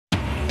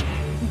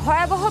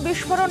ভয়াবহ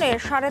বিস্ফোরণের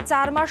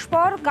 4.5 মাস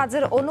পর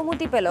কাজের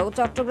অনুমতি পেল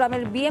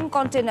চট্টগ্রামের বিএম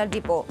কন্টেইনার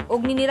ডিপো।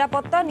 অগ্নি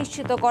নিরাপত্তা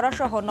নিশ্চিত করা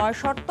সহ 9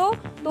 শর্ত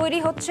তৈরি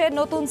হচ্ছে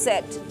নতুন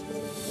সেট।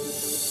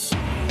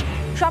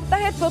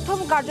 সপ্তাহের প্রথম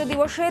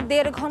কার্যদিবসে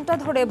 1.5 ঘন্টা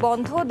ধরে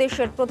বন্ধ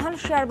দেশের প্রধান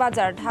শেয়ার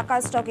বাজার ঢাকা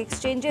স্টক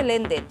এক্সচেঞ্জে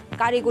লেনদেন।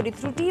 কারিগরি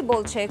ত্রুটি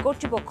বলছে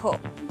কর্তৃপক্ষ।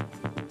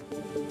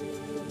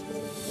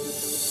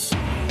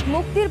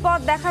 মুক্তির পথ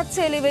দেখাচ্ছে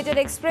এলিভেটেড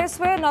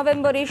এক্সপ্রেসওয়ে।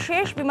 নভেম্বরের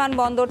শেষ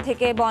বিমানবন্দর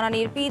থেকে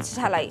বনানীর পিচ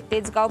ঢালাই।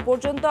 তেজগাঁও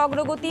পর্যন্ত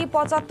অগ্রগতি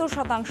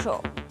 75%।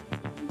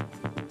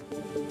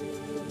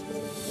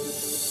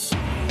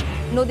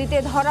 নদীতে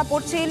ধরা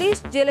পড়ছে ইলিশ,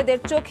 জেলেদের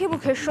চোখে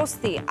মুখে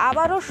স্বস্তি।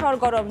 আবারও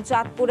সরগরম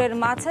চাঁদপুরের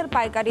মাছের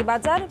পাইকারি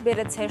বাজার,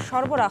 বেড়েছে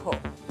সরবরাহ।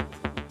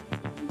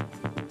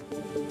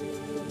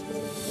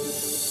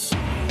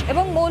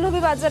 এবং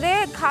মৌলভীবাজারে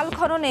খাল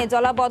খননে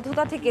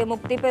জলাবদ্ধতা থেকে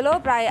মুক্তি পেল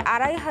প্রায়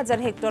 2500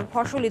 হেক্টর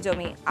ফসলি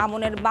জমি।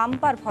 আমনের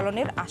বাম্পার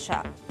ফলনের আশা।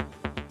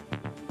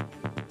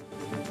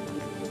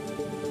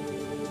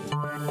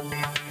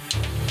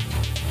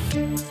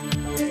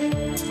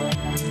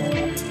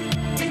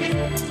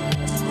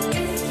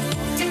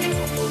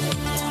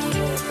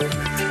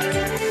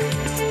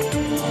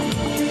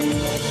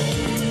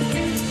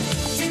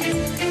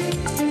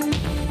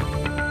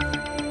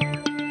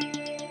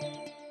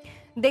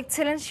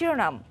 দেখছিলেন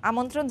শিরোনাম।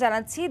 আমন্ত্রণ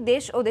জানাচ্ছি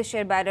দেশ ও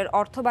দেশের বাইরের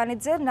অর্থ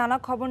বাণিজ্যের নানা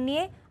খবর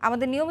নিয়ে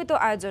আমাদের নিয়মিত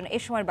আয়োজন এ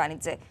সময়ের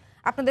বাণিজ্যে।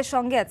 আপনাদের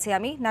সঙ্গে আছি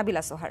আমি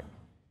নাবিলা সোহার।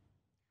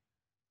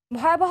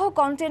 ভয়াবহ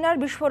কন্টেইনার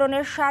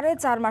বিস্ফোরণের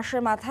 4.5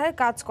 মাসের মাথায়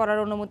কাজ করার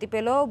অনুমতি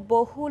পেল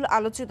বহুল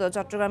আলোচিত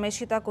চট্টগ্রামের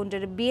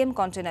সীতাকুণ্ডের বিএম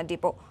কন্টেইনার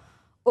ডিপো।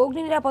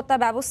 অগ্নি নিরাপত্তা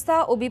ব্যবস্থা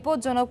ও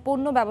বিপজ্জনক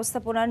পণ্য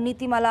ব্যবস্থাপনার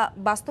নীতিমালা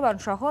বাস্তবায়ন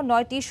সহ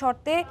 9টি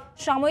শর্তে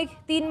সাময়িক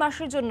 3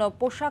 মাসের জন্য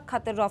পোশাক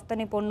খাতের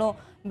রপ্তানি পণ্য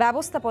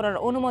ব্যবস্থাপনার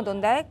অনুমোদন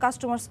দেয়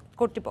কাস্টমস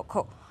কর্তৃপক্ষ।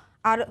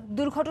 আর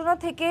দুর্ঘটনা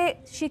থেকে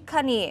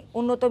শিক্ষা নিয়ে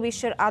উন্নত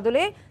বিশ্বের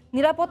আদলে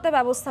নিরাপত্তা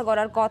ব্যবস্থা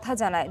গড়ার কথা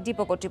জানায়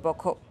ডিপো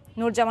কর্তৃপক্ষ।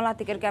 নুরজামাল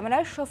আতিকের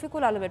ক্যামেরায়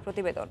শফিকুল আলমের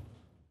প্রতিবেদন।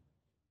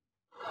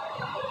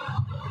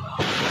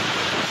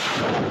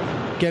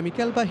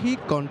 কেমিক্যালবাহী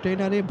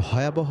কন্টেইনারে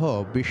ভয়াবহ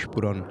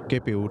বিস্ফোরণ,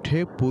 কেঁপে ওঠে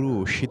পুরো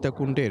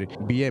সীতাকুণ্ডের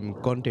বিএম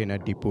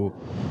কন্টেইনার ডিপো।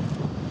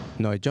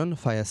 9 জন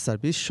ফায়ার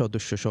সার্ভিস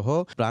সদস্য সহ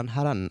প্রাণ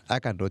হারান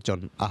 51 জন,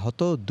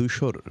 আহত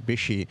 200-র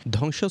বেশি।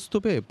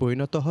 ধ্বংসস্তূপে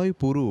পরিণত হয়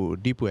পুরো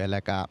ডিপো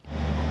এলাকা।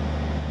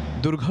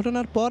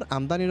 দুর্ঘটনার পর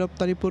আমদানি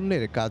রপ্তানি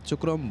পণ্যের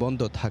কার্যক্রম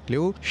বন্ধ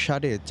থাকলেও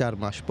 4.5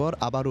 মাস পর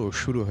আবারও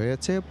শুরু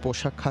হয়েছে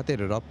পোশাক খাতের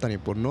রপ্তানি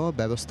পণ্য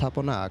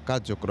ব্যবস্থাপনা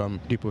কার্যক্রম।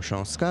 ডিপো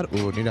সংস্কার ও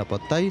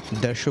নিরাপত্তায়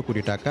 150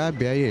 কোটি টাকা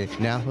ব্যয়ে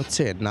নেওয়া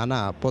হচ্ছে নানা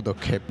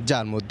পদক্ষেপ,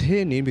 যার মধ্যে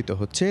নির্মিত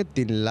হচ্ছে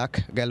 3 লাখ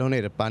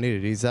গ্যালনের পানির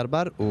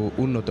রিজার্ভার ও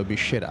উন্নত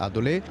বিশ্বের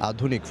আদলে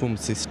আধুনিক ফুম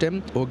সিস্টেম,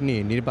 অগ্নি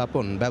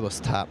নির্বাপন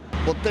ব্যবস্থা।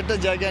 প্রত্যেকটা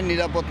জায়গায়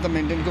নিরাপত্তা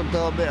মেনটেন করতে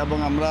হবে এবং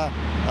আমরা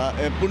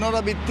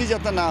পুনরাবৃত্তি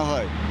যাতে না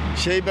হয়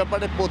সেই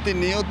ব্যাপারে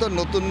প্রতিনিয়ত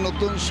নতুন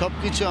নতুন সব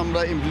কিছু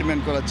আমরা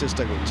ইমপ্লিমেন্ট করার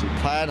চেষ্টা করছি।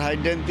 ফায়ার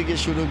হাইড্রেন্ট থেকে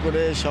শুরু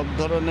করে সব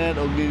ধরনের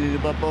অগ্নি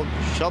নির্বাপক,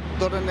 সব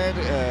ধরনের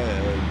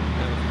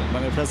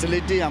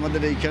ফ্যাসিলিটি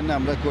আমাদের এইখানে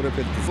আমরা করে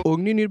ফেলতেছি।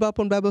 অগ্নি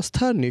নির্বাপন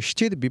ব্যবস্থা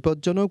নিশ্চিত,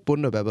 বিপজ্জনক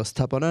পণ্য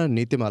ব্যবস্থাপনার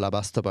নীতিমালা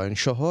বাস্তবায়ন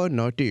সহ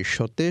 9টি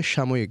শর্তে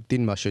সাময়িক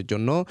 3 মাসের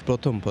জন্য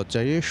প্রথম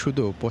পর্যায়ে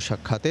শুধু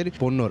পোশাক খাতের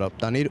পণ্য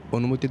রপ্তানির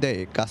অনুমতি দেয়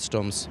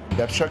কাস্টমস।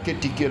 ব্যবসাকে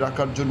টিকিয়ে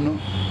রাখার জন্য,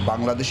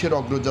 বাংলাদেশের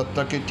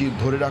অগ্রযাত্রাকে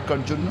ধরে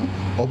রাখার জন্য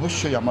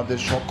অবশ্যই আমাদের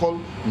সকল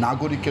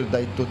নাগরিকের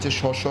দায়িত্ব হচ্ছে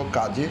স্ব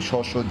কাজে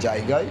স্ব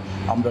জায়গায়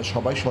আমরা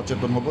সবাই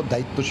সচেতন হব,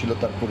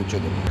 দায়িত্বশীলতার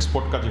পরিচয় দেব।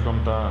 এক্সপোর্ট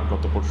কার্যক্রমটা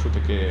গত পরশু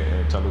থেকে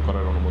চালু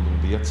করার অনুমোদন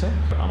দিয়েছে।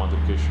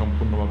 আমাদেরকে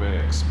সম্পূর্ণভাবে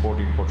এক্সপোর্ট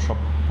ইম্পোর্ট সব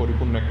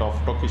পরিপূর্ণ একটা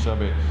অফটক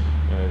হিসাবে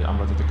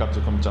আমরা যাতে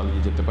কার্যক্রম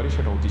চালিয়ে যেতে পারি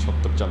সেটা অতি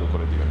সত্বর চালু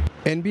করে দিবেন।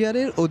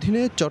 এনবিআরের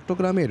অধীনে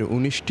চট্টগ্রামের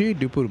 19টি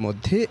ডিপোর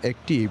মধ্যে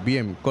একটি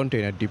বিএম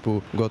কন্টেইনার ডিপো।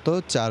 গত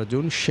 4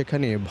 জুন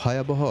সেখানে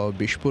ভয়াবহ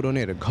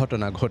বিস্ফোরণের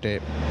ঘটনা ঘটে।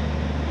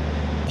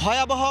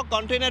 ভয়াবহ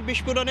কন্টেইনার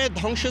বিস্ফোরণে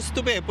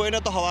ধ্বংসস্তূপে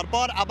পরিণত হওয়ার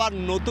পর আবার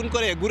নতুন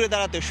করে ঘুরে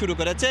দাঁড়াতে শুরু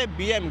করেছে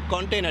বিএম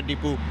কন্টেইনার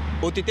ডিপো।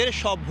 অতীতের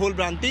সব ভুল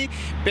ভ্রান্তি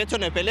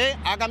পেছনে ফেলে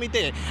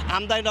আগামীতে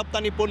আমদানি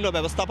রপ্তানি পণ্য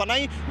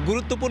ব্যবস্থাপনায়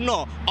গুরুত্বপূর্ণ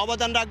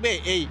অবদান রাখবে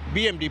এই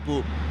বিএম ডিপো।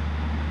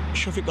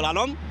 শফিকুল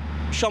আলম,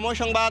 সময়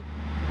সংবাদ,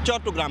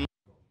 চট্টগ্রাম।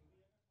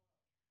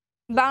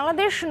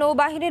 বাংলাদেশ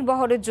নৌবাহিনীর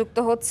বহরে যুক্ত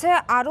হচ্ছে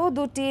আরও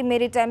 2টি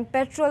মেরিটাইম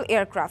পেট্রোল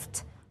এয়ারক্রাফট।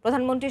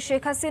 প্রধানমন্ত্রী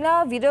শেখ হাসিনা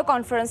ভিডিও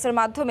কনফারেন্সের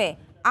মাধ্যমে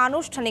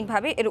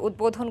আনুষ্ঠানিকভাবে এর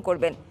উদ্বোধন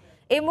করবেন।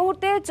 এই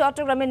মুহূর্তে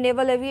চট্টগ্রামের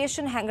নেভাল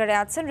এভিয়েশন হ্যাঙ্গারে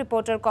আছেন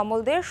রিপোর্টার কমল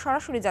দে।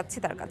 সরাসরি যাচ্ছি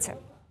তার কাছে।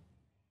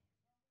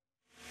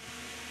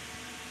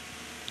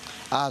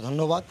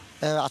 ধন্যবাদ।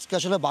 আজকে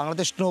আসলে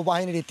বাংলাদেশ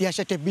নৌবাহিনীর ইতিহাসে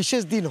একটা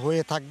বিশেষ দিন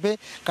হয়ে থাকবে,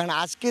 কারণ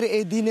আজকের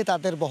এই দিনে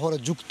তাদের বহরে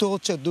যুক্ত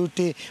হচ্ছে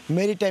 2টি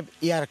মেরিটাইম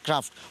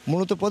এয়ারক্রাফট।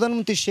 মূলত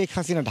প্রধানমন্ত্রী শেখ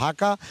হাসিনা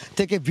ঢাকা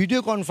থেকে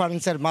ভিডিও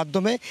কনফারেন্সের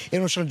মাধ্যমে এই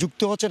অনুষ্ঠানে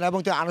যুক্ত হচ্ছেন এবং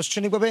তিনি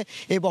আনুষ্ঠানিকভাবে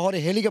এই বহরে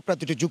হেলিকপ্টার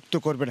দুটি যুক্ত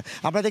করবেন।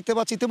 আমরা দেখতে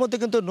পাচ্ছি ইতিমধ্যে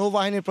কিন্তু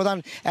নৌবাহিনীর প্রধান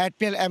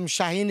অ্যাডমিরাল এম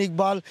শাহিন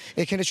ইকবাল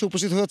এখানে এসে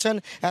উপস্থিত হয়েছেন।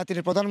 তিনি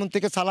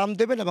প্রধানমন্ত্রীকে সালাম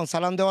দেবেন এবং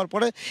সালাম দেওয়ার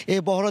পরে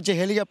এই বহরে যে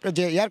হেলিকপ্টার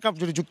যে এয়ারক্রাফট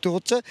দুটি যুক্ত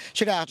হচ্ছে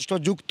সেটা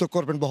যুক্ত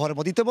করবেন বহরের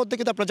মধ্যে। ইতিমধ্যে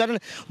কিন্তু আপনারা জানেন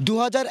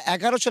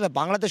 2011 সালে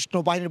বাংলাদেশ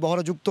নৌবাহিনীর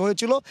বহরে যুক্ত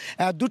হয়েছিল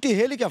দুটি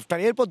হেলিকপ্টার,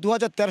 এরপর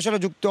 2013 সালে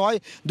যুক্ত হয়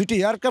দুটি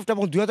এয়ারক্রাফট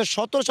এবং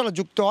 2017 সালে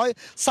যুক্ত হয়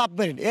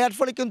সাবমেরিন। এর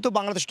ফলে কিন্তু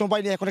বাংলাদেশ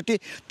নৌবাহিনী এখন একটি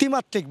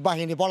ত্রিমাত্রিক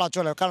বাহিনী বলা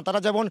চলে, কারণ তারা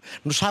যেমন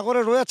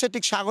সাগরে রয়েছে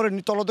ঠিক সাগরের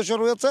তলদেশে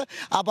রয়েছে,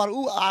 আবার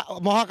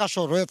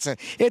মহাকাশও রয়েছে।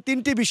 এই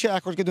তিনটি বিষয়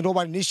এখন কিন্তু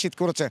নৌবাহিনী নিশ্চিত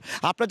করেছে।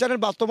 আপনারা জানেন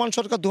বর্তমান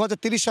সরকার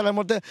 2030 সালের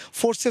মধ্যে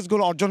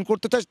ফোর্সেসগুলো অর্জন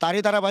করতে চায়,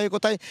 তারই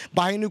ধারাবাহিকতায়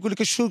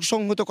বাহিনীগুলিকে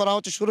সুসংহত করা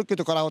হচ্ছে,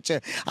 সুরক্ষিত করা হচ্ছে।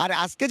 আর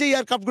আজকে যে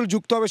এয়ারক্রাফটগুলি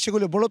যুক্ত হবে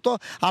সেগুলি মূলত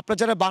আপনারা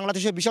জানেন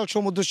বাংলাদেশের বিশাল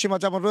সমুদ্র সীমা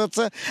যেমন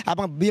রয়েছে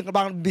এবং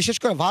বিশেষ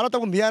করে ভারত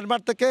এবং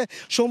মিয়ানমার থেকে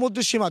সমুদ্র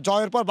সীমা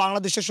জয়ের পর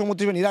বাংলাদেশের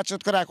সমুদ্র সীমা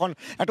নিরাপদ করা এখন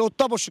একটা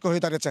অত্যাবশ্যক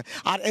হয়ে দাঁড়িয়েছে।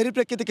 আর এরই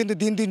প্রেক্ষিতে কিন্তু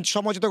দিন দিন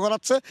সমঝোতা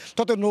করাচ্ছে,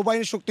 তত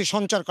নৌবাহিনীর শক্তি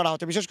সঞ্চার করা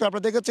হচ্ছে। বিশেষ করে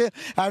আপনারা দেখেছে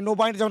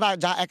নৌবাহিনী যেমন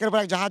একের পর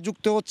এক জাহাজ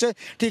যুক্ত হচ্ছে,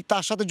 ঠিক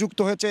তার সাথে যুক্ত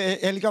হয়েছে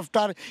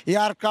হেলিকপ্টার,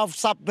 এয়ারক্রাফট,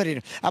 সাবমেরিন।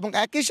 এবং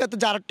একই সাথে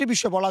যে আরেকটি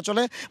বিষয় বলা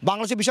চলে,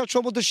 বাংলাদেশের বিশাল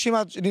সমুদ্র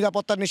সীমা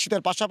নিরাপত্তা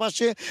নিশ্চিতের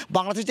পাশাপাশি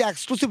বাংলাদেশের যে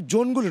এক্সক্লুসিভ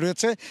জোনগুলি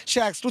রয়েছে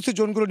সেই এক্সক্লুসিভ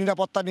জোনগুলো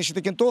নিরাপত্তা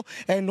নিশ্চিতে কিন্তু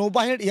এই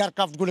নৌবাহিনীর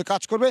এয়ারক্রাফটগুলি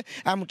কাজ করবে,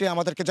 এমনটি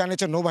আমাদেরকে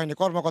জানিয়েছে নৌবাহিনী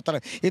কর্মকর্তারা।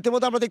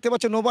 ইতিমধ্যে আমরা দেখতে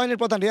পাচ্ছি নৌবাহিনীর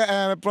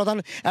প্রধান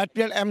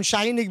অ্যাডমিরাল এম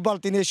শাহিন ইকবাল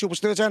তিনি এসে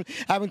উপস্থিত হয়েছেন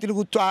এবং তিনি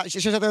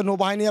সে সাথে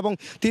নৌবাহিনী এবং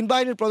তিন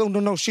বাহিনীর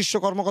অন্যান্য শীর্ষ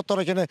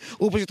কর্মকর্তারা এখানে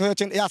উপস্থিত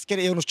হয়েছেন আজকের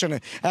এই অনুষ্ঠানে।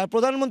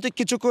 প্রধানমন্ত্রী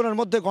কিছুক্ষণের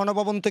মধ্যে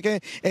গণভবন থেকে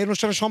এই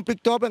অনুষ্ঠানে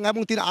সম্পৃক্ত হবেন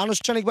এবং তিনি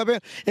আনুষ্ঠানিকভাবে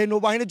এই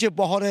নৌবাহিনীর যে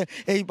বহরে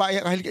এই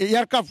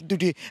এয়ারক্রাফট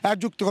দুটি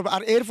যুক্ত করবে।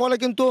 আর এর ফলে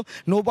কিন্তু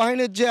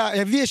নৌবাহিনীর যে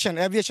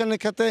এভিয়েশনের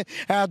ক্ষেত্রে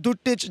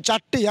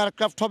চারটি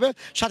এয়ারক্রাফট হবে,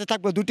 সাথে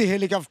থাকবে দুটি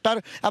হেলিকপ্টার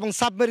এবং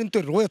সাবমেরিন তো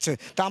রয়েছে।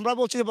 তা আমরা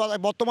বলছি যে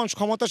বর্তমান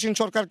ক্ষমতাসীন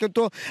সরকার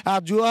কিন্তু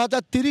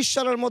 2030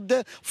 সালের মধ্যে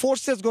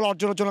ফোর্সেসগুলো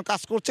অর্জনের জন্য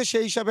কাজ করছে,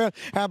 সেই হিসাবে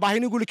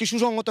বাহিনীগুলিকে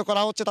সুসংহত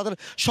করা হচ্ছে, তাদের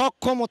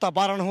সক্ষমতা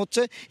বাড়ানো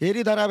হচ্ছে।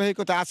 এরই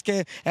ধারাবাহিকতা আজকে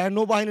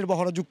নৌবাহিনীর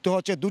বহরে যুক্ত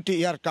হচ্ছে দুটি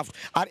এয়ারক্রাফট।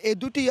 আর এই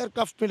দুটি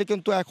এয়ারক্রাফট মিলে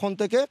কিন্তু এখন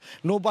থেকে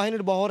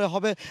নৌবাহিনীর বহরে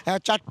হবে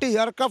চারটি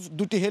এয়ারক্রাফট,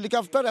 দুটি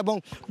হেলিকপ্টার এবং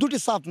দুটি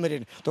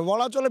সাবমেরিন। তো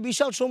বলা চলে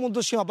বিশাল সমুদ্র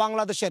সীমা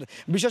বাংলাদেশের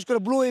বিশেষ করে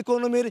ব্লু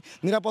ইকোনমির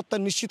নিরাপত্তা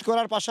নিশ্চিত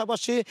করার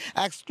পাশাপাশি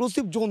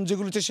এক্সক্লুসিভ জোন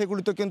যেগুলিতে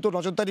সেগুলিতে কিন্তু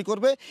নজরদারি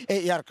করবে এই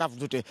এয়ারক্রাফট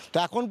দুটি। তো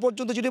এখন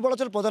পর্যন্ত যেটি বলা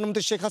চলে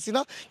প্রধানমন্ত্রী শেখ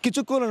হাসিনা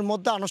কিছুক্ষণের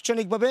মধ্যে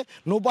আনুষ্ঠানিকভাবে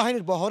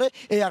নৌবাহিনীর বহরে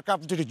এই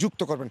এয়ারক্রাফট দুটি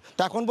যুক্ত করবেন।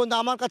 তো এখন পর্যন্ত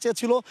আমার কাছে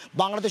ছিল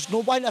বাংলাদেশ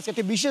নৌবাহিনী আজকে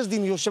একটি বিশেষ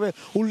দিন হিসেবে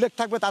উল্লেখ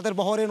থাকবে, তাদের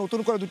বহরে নতুন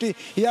করে দুটি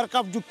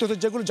এয়ারক্রাফট যুক্ত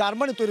হয়েছে যেগুলো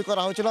জার্মানি তৈরি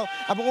করা হয়েছিল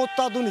এবং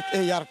অত্যাধুনিক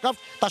এই এয়ারক্রাফট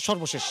তার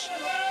সর্বশেষ।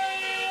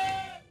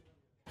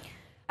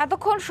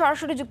 এতক্ষণ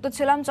সরাসরি যুক্ত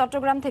ছিলাম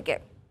চট্টগ্রাম থেকে।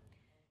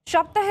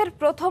 সপ্তাহের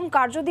প্রথম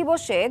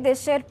কার্যদিবসে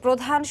দেশের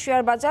প্রধান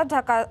শেয়ার বাজার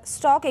ঢাকা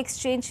স্টক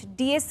এক্সচেঞ্জ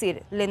ডিএসির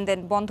লেনদেন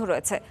বন্ধ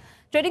রয়েছে।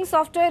 ট্রেডিং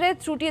সফটওয়্যারে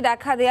ত্রুটি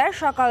দেখা দেওয়ার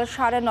সকাল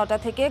 9:30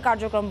 থেকে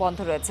কার্যক্রম বন্ধ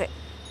রয়েছে।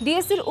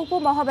 ডিএসির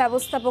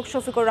উপমহাব্যবস্থাপক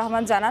শফিকুর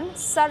রহমান জানান,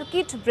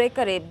 সার্কিট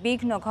ব্রেকারে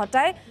বিঘ্ন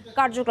ঘটায়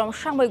কার্যক্রম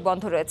সাময়িক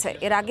বন্ধ রয়েছে।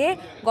 এর আগে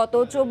গত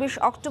 24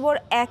 অক্টোবর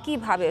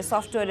একইভাবে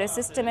সফটওয়্যারের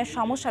সিস্টেমের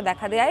সমস্যা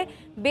দেখা দেয়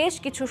বেশ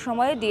কিছু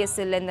সময়ে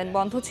ডিএসির লেনদেন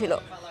বন্ধ ছিল।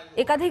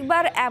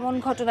 একাধিকবার এমন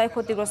ঘটনায়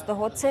ক্ষতিগ্রস্ত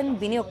হচ্ছেন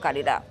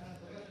বিনিয়োগকারীরা।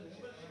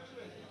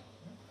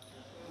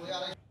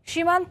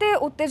 সীমান্তে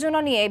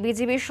উত্তেজনা নিয়ে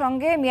বিজিবির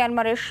সঙ্গে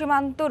মিয়ানমারের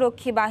সীমান্ত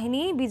রক্ষী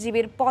বাহিনী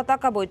বিজিবির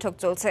পতাকা বৈঠক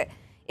চলছে।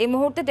 এই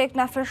মুহূর্তে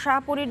টেকনাফের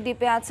শাহপুরীর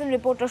দ্বীপে আছেন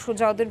রিপোর্টার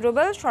সুজাউদ্দিন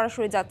রুবেল,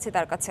 সরাসরি যাচ্ছি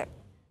তার কাছে।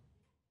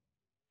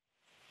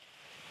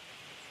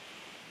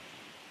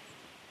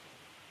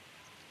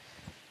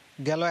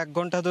 গেল 1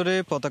 ঘন্টা ধরে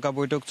পতাকা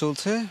বৈঠক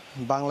চলছে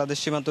বাংলাদেশ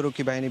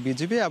সীমান্তরক্ষী বাহিনী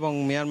বিজিবি এবং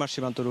মিয়ানমার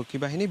সীমান্তরক্ষী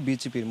বাহিনী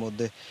বিজিবির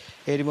মধ্যে।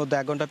 এরই মধ্যে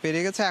 1 ঘন্টা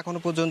পেরিয়ে গেছে, এখনো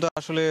পর্যন্ত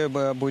আসলে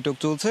বৈঠক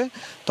চলছে।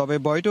 তবে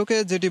বৈঠকে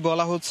যেটি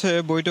বলা হচ্ছে,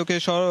 বৈঠকে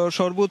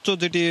সর্বোচ্চ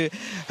যেটি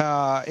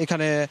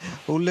এখানে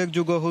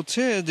উল্লেখযোগ্য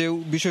হচ্ছে যে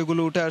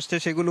বিষয়গুলো উঠে আসছে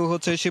সেগুলো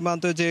হচ্ছে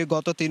সীমান্তে যে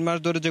গত 3 মাস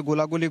ধরে যে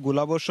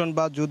গোলাবর্ষণ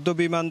বা যুদ্ধ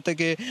বিমান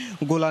থেকে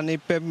গোলা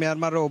নিক্ষেপ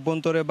মিয়ানমারের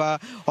অভ্যন্তরে বা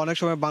অনেক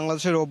সময়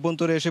বাংলাদেশের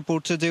অভ্যন্তরে এসে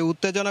পড়ছে, যে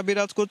উত্তেজনা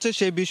বিরাজ করছে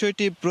সেই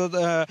বিষয়টি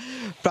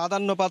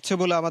প্রাধান্য পাচ্ছে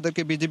বলে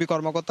আমাদেরকে বিজিবি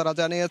কর্মকর্তারা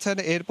জানিয়েছেন।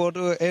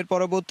 এর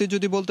পরবর্তী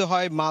যদি বলতে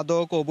হয়,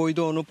 মাদক, অবৈধ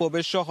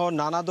অনুপ্রবেশ সহ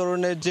নানা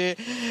ধরনের যে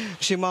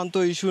সীমান্ত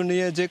ইস্যু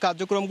নিয়ে যে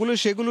কার্যক্রমগুলো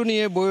সেগুলো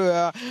নিয়ে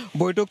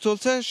বৈঠক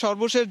চলছে।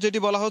 সর্বশেষ যেটি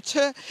বলা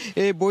হচ্ছে,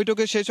 এই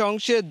বৈঠকের শেষ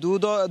অংশে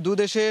দু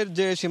দেশের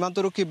যে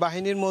সীমান্তরক্ষী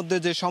বাহিনীর মধ্যে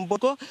যে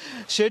সম্পর্ক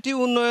সেটি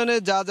উন্নয়নে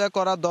যা যা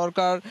করা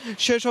দরকার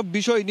সেসব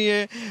বিষয় নিয়ে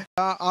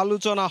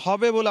আলোচনা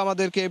হবে বলে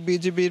আমাদেরকে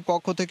বিজিবির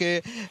পক্ষ থেকে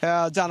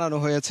জানানো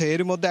হয়েছে।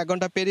 এর মধ্যে 1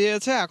 ঘন্টা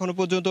পেরিয়েছে, এখনো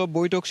পর্যন্ত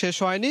বৈঠক শেষ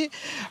হয়নি।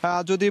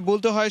 যদি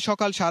বলতে হয়,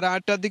 সকাল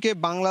 8:30টার দিকে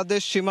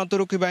বাংলাদেশ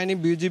সীমান্তরক্ষী বাহিনী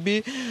বিজিবি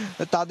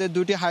তাদের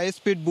 2টি হাই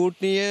স্পিড বোট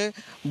নিয়ে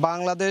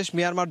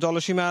মিয়ানমার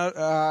জলসীমার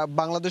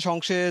বাংলাদেশ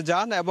অংশে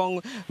যান এবং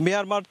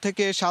মিয়ানমার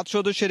থেকে 7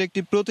 সদস্যের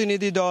একটি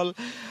প্রতিনিধি দল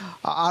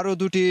আরও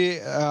দুটি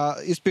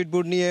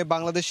স্পিডবোট নিয়ে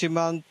বাংলাদেশ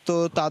সীমান্ত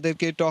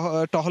তাদেরকে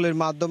টহলের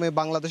মাধ্যমে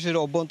বাংলাদেশের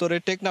অভ্যন্তরে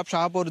টেকনাফ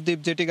শাহপুর দ্বীপ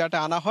জেটি ঘাটে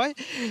আনা হয়।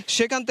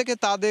 সেখান থেকে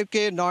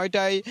তাদেরকে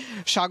 9টায়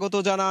স্বাগত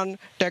জানান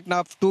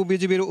টেকনাফ 2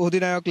 বিজিবির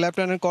অধিনায়ক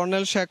লেফটেন্যান্ট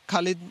কর্নেল শেখ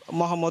খালিদ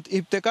মোহাম্মদ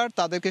ইফতেকার।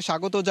 তাদেরকে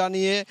স্বাগত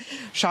জানিয়ে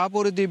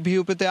শাহপুর দ্বীপ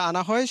ভিউপেতে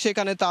আনা হয়।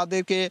 সেখানে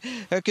তাদেরকে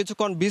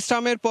কিছুক্ষণ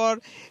বিশ্রামের পর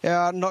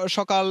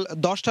সকাল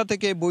 10টা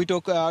থেকে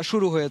বৈঠক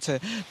শুরু হয়েছে।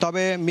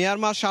 তবে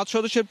মিয়ানমার 7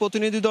 সদস্যের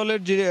প্রতিনিধি দলের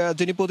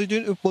যিনি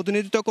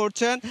প্রতিনিধিত্ব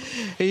করছেন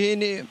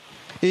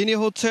ইনি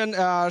হচ্ছেন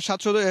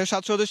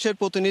 7 সদস্যের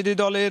প্রতিনিধি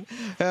দলের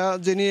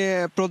যিনি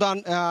প্রধান,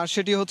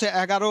 সেটি হচ্ছে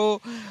 11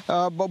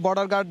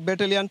 বর্ডার গার্ড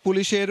ব্যাটালিয়ন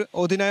পুলিশের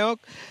অধিনায়ক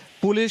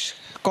পুলিশ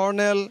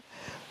কর্নেল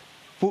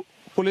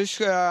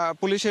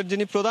পুলিশের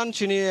যিনি প্রধান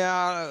তিনি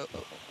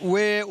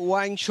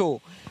ওয়াংশো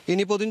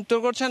ইনি প্রতিনিধিত্ব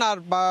করছেন। আর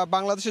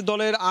বাংলাদেশের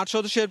দলের 8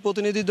 সদস্যের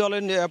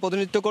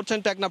প্রতিনিধিত্ব করছেন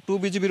টেকনাফ 2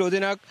 বিজিবির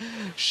অধিনায়ক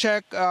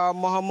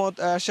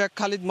শেখ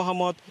খালিদ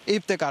মোহাম্মদ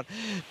ইফতেকার।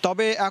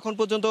 তবে এখন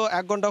পর্যন্ত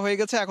 1 ঘন্টা হয়ে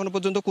গেছে, এখনো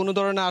পর্যন্ত কোনো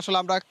ধরনের আসলে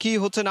আমরা কি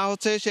হচ্ছে না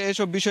হচ্ছে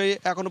এসব বিষয়ে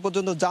এখনো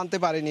পর্যন্ত জানতে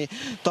পারিনি।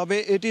 তবে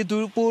এটি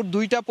দুপুর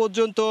 2টা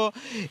পর্যন্ত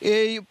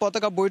এই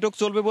পতাকা বৈঠক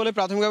চলবে বলে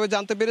প্রাথমিকভাবে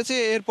জানতে পেরেছি।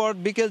 এরপর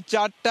বিকেল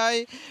 4টায়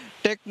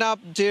টেকনাফ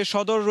যে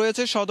সদর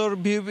রয়েছে সদর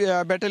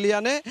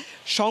ব্যাটালিয়নে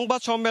সংবাদ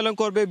সম্মেলন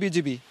করবে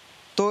বিজিবি।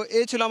 তো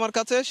এই ছিল আমার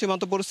কাছে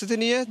সীমান্ত পরিস্থিতি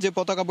নিয়ে যে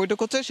পতাকা বৈঠক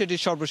হচ্ছে সেটি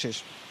সর্বশেষ।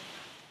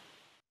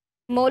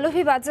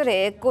 মৌলভীবাজারে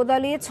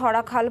কোদালি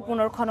ছড়াখাল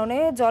পুনর্খননে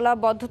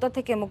জলাবদ্ধতা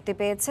থেকে মুক্তি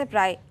পেয়েছে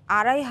প্রায়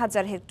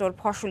 2500 হেক্টর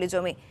ফসলি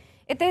জমি।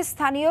 এতে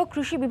স্থানীয়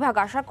কৃষি বিভাগ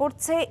আশা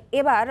করছে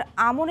এবার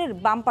আমনের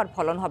বাম্পার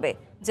ফলন হবে।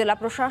 জেলা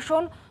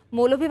প্রশাসন,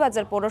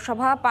 মৌলভীবাজার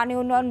পৌরসভা, পানি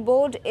উন্নয়ন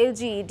বোর্ড,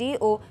 এলজিইডি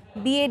ও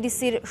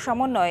বিএডিসির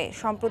সমন্বয়ে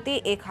সম্প্রতি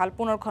এই খাল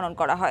পুনর্খনন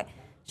করা হয়।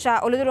 শাহ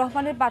অলিদুর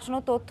রহমানের পাঠানো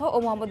তথ্য ও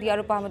মোহাম্মদ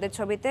ইয়ারুপ আহমেদের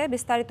ছবিতে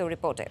বিস্তারিত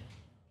রিপোর্টে।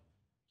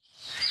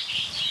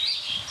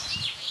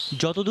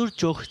 যতদূর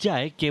চোখ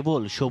যায়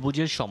কেবল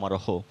সবুজের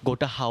সমারোহ।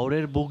 গোটা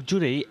হাওরের বুক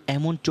জুড়েই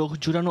এমন চোখ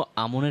জুড়ানো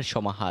আমনের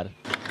সমাহার।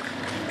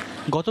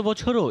 গত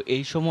বছরও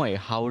এই সময়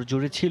হাওর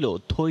জুড়ে ছিল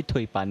থই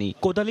থই পানি।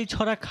 কোদালি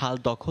ছড়া খাল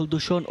দখল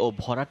দূষণ ও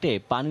ভরাটে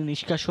পানি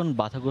নিষ্কাশন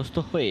বাধাগ্রস্ত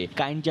হয়ে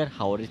কাইনজার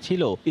হাওরে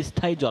ছিল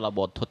স্থায়ী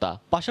জলাবদ্ধতা।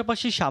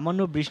 পাশাপাশি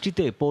সামান্য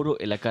বৃষ্টিতে পৌর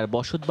এলাকার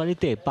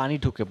বসতবাড়িতে পানি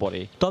ঢুকে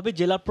পড়ে। তবে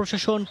জেলা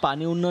প্রশাসন,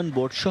 পানি উন্নয়ন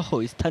বোর্ড সহ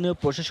স্থানীয়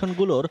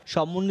প্রশাসনগুলোর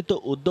সমন্বিত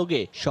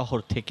উদ্যোগে শহর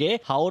থেকে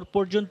হাওর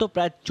পর্যন্ত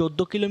প্রায়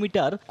 14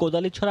 কিলোমিটার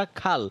কোদালি ছড়া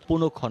খাল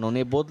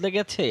পুনঃখননে বদলে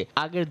গেছে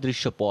আগের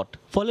দৃশ্যপট।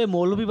 ফলে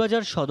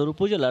মৌলভীবাজার সদর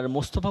উপজেলার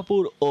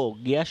মোস্তফাপুর ও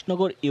গিয়াসনগর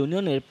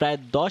ইউনিয়নের প্রায়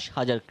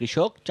 10,000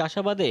 কৃষক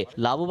চাষাবাদে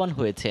লাভবান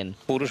হয়েছেন।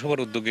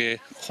 পৌরসভার উদ্যোগে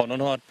খনন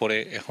হওয়ার পরে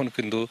এখন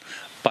কিন্তু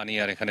পানি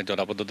আর এখানে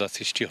জলাবদ্ধতার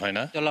সৃষ্টি হয়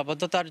না।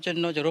 জলাবদ্ধতার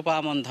জন্য যে রূপা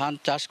আমন ধান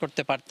চাষ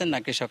করতে পারতেন না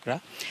কৃষকরা,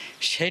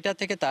 সেটা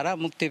থেকে তারা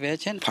মুক্তি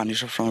পেয়েছেন। পানি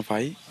সবসময়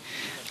পাই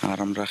আর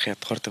আমরা ক্ষেত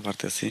করতে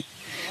পারতেছি,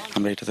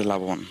 আমরা এটাতে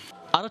লাভবান।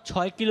 আরো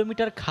 6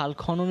 কিলোমিটার খাল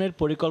খননের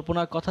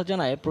পরিকল্পনার কথা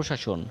জানায়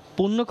প্রশাসন।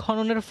 পূর্ণ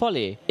খননের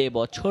ফলে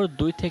এবছর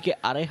 2 থেকে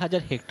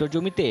 2,500 হেক্টর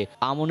জমিতে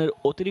আমনের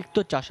অতিরিক্ত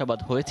চাষাবাদ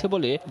হয়েছে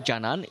বলে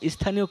জানান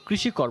স্থানীয়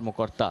কৃষি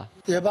কর্মকর্তা।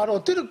 এবার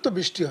অতিরিক্ত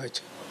বৃষ্টি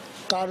হয়েছে,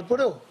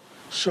 তারপরেও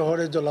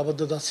শহরে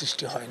জলাবদ্ধতা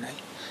সৃষ্টি হয় নাই।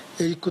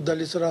 এই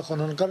কুদালিছড়া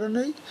খনন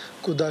কারণেই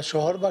কুদা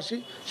শহরবাসী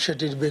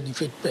সেটির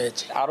বেনিফিট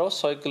পেয়েছে। আরও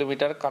 6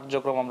 কিলোমিটার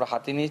কার্যক্রম আমরা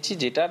হাতে নিয়েছি,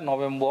 যেটা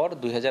নভেম্বর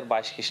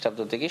 2022 খ্রিস্টাব্দ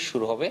থেকে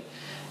শুরু হবে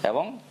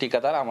এবং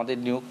ঠিকাদার আমাদের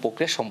নিয়োগ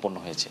প্রক্রিয়া সম্পন্ন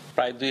হয়েছে।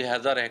 প্রায়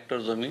 2000 হেক্টর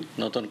জমি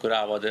নতুন করে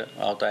আবাদের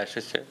আওতায়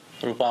এসেছে।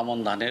 রূপা আমন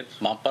ধানের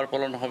বাম্পার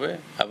ফলন হবে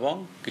এবং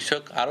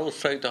কৃষক আরও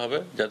উৎসাহিত হবে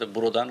যাতে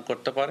বোরো ধান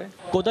করতে পারে।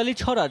 কোদালি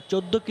ছড়ার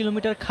 14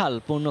 কিলোমিটার খাল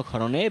পূর্ণ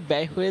খননে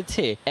ব্যয়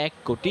হয়েছে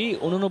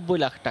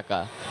 1,89,00,000 টাকা।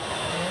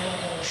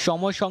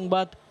 সময়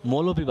সংবাদ,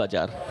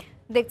 মৌলভীবাজার।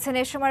 দেখছেন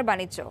এ সময়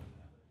বাণিজ্য।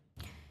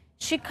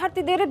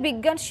 শিক্ষার্থীদের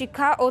বিজ্ঞান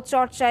শিক্ষা ও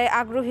চর্চায়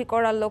আগ্রহী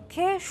করার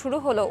লক্ষ্যে শুরু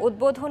হলো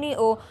উদ্বোধনী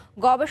ও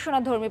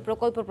গবেষণাধর্মী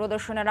প্রকল্প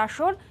প্রদর্শনের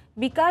আসর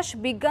বিকাশ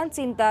বিজ্ঞান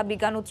চিন্তা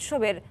বিজ্ঞান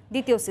উৎসবের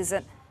 2য়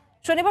সিজন।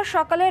 শনিবার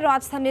সকালে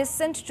রাজধানীর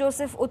সেন্ট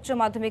জোসেফ উচ্চ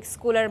মাধ্যমিক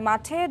স্কুলের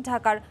মাঠে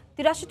ঢাকার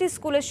 83টি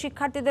স্কুলের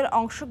শিক্ষার্থীদের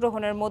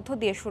অংশগ্রহণের মধ্য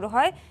দিয়ে শুরু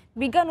হয়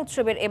বিজ্ঞান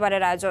উৎসবের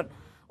এবারের আয়োজন।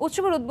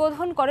 উৎসবের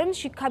উদ্বোধন করেন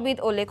শিক্ষাবিদ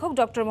ও লেখক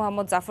ডক্টর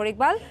মোহাম্মদ জাফর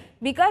ইকবাল।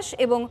 বিকাশ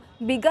এবং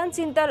বিজ্ঞান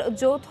চিন্তার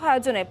যৌথ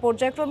আয়োজনে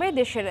পর্যায়ক্রমে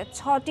দেশের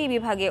 6টি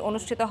বিভাগে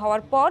অনুষ্ঠিত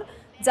হওয়ার পর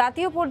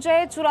জাতীয়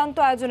পর্যায়ে চূড়ান্ত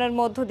আয়োজনের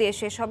মধ্য দিয়ে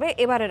শেষ হবে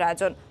এবারের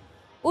আয়োজন।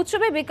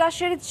 উৎসবে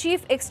বিকাশের chief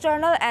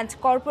external and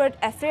corporate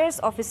affairs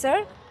officer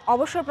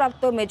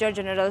অবসরপ্রাপ্ত মেজর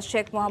জেনারেল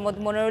শেখ মোহাম্মদ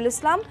মনিরুল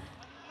ইসলাম,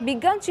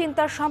 বিজ্ঞান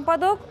চিন্তার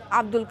সম্পাদক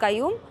আব্দুল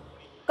কাইয়ুম,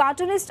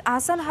 কার্টুনিস্ট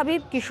আহসান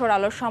হাবিব, কিশোর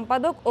আলোর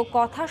সম্পাদক ও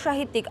কথা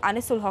সাহিত্যিক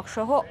আনিসুল হক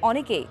সহ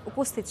অনেকেই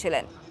উপস্থিত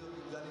ছিলেন।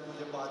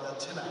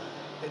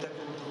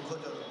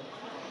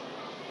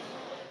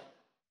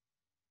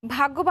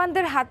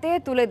 ভাগ্যবানদের হাতে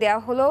তুলে দেওয়া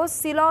হলো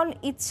সিলন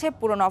ইচ্ছে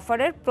পূরণ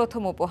অফারের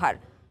প্রথম উপহার।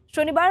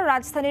 শনিবার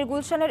রাজধানীর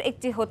গুলশানের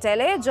একটি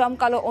হোটেলে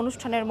জমকালো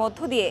অনুষ্ঠানের মধ্য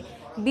দিয়ে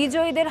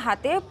বিজয়ীদের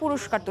হাতে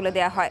পুরস্কার তুলে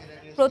দেওয়া হয়।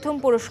 প্রথম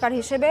পুরস্কার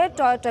হিসেবে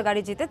টয়োটা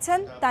গাড়ি জিতেছেন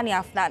তানিয়া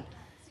আফনান।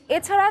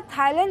 এছাড়া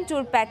থাইল্যান্ড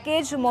ট্যুর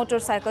প্যাকেজ,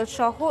 মোটরসাইকেল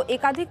সহ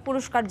একাধিক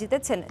পুরস্কার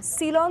জিতেছেন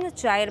সিলন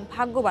চায়ের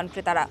ভাগ্যবান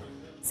ক্রেতারা।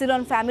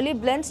 সিলন ফ্যামিলি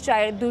ব্লেন্ড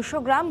চায়ের 200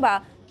 গ্রাম বা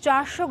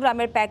 400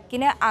 গ্রামের প্যাক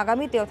কিনে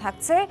আগামীতেও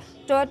থাকছে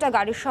টয়োটা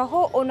গাড়ি সহ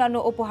অন্যান্য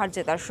উপহার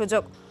জেতার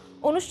সুযোগ।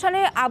 অনুষ্ঠানে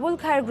আবুল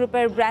খায়ের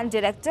গ্রুপের ব্র্যান্ড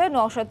ডিরেক্টর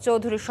নওশাদ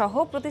চৌধুরী সহ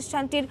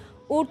প্রতিষ্ঠানটির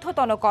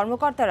ঊর্ধ্বতন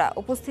কর্মকর্তারা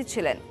উপস্থিত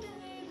ছিলেন।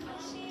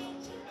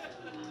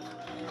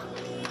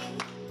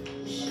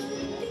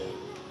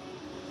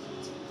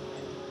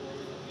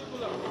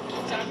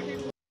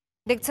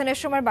 দেখছেন এ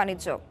সময়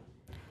বাণিজ্য।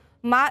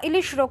 মা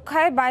ইলিশ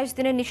রক্ষায় 22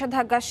 দিনের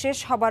নিষেধাজ্ঞা শেষ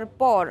হবার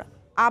পর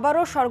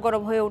আবারও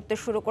সরগরম হয়ে উঠতে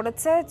শুরু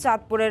করেছে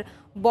চাঁদপুরের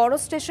বড়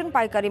স্টেশন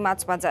পাইকারি মাছ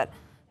বাজার।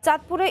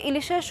 চাঁদপুরে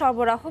ইলিশের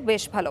সরবরাহ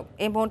বেশ ভালো।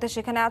 এই মুহূর্তে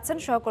সেখানে আছেন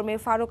সহকর্মী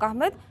ফারুক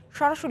আহমেদ,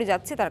 সরাসরি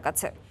যাচ্ছি তার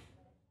কাছে।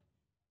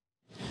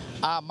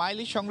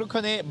 মাইলিশ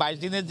সংরক্ষণে 22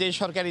 দিনের যে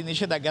সরকারি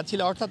নিষেধাজ্ঞা ছিল,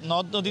 অর্থাৎ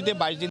নদ নদীতে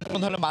 22 দিন কোনো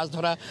ধরনের মাছ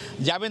ধরা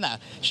যাবে না,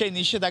 সেই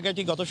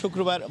নিষেধাজ্ঞাটি গত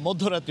শুক্রবার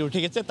মধ্যরাত্রে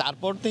উঠে গেছে।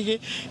 তারপর থেকে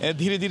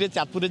ধীরে ধীরে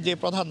চাঁদপুরের যে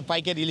প্রধান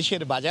পাইকারি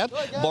ইলিশের বাজার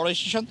বড়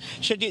স্টেশন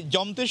সেটি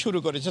জমতে শুরু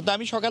করেছে। তো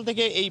আমি সকাল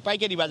থেকে এই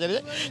পাইকারি বাজারে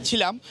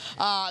ছিলাম।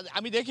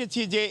 আমি দেখেছি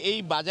যে এই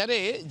বাজারে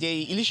যে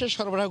ইলিশের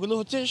সরবরাহগুলো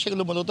হচ্ছে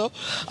সেগুলো মূলত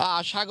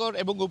সাগর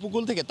এবং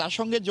উপকূল থেকে, তার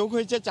সঙ্গে যোগ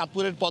হয়েছে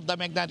চাঁদপুরের পদ্মা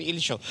মেঘনার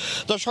ইলিশও।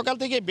 তো সকাল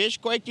থেকে বেশ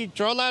কয়েকটি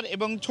ট্রলার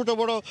এবং ছোট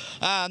বড়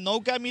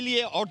নৌকা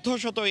মিলিয়ে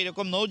অর্ধশত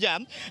এরকম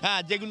নৌযান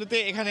যেগুলোতে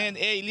এখানে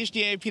ইলিশ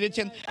নিয়ে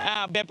ফিরেছেন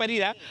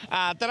ব্যাপারীরা।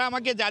 তারা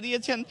আমাকে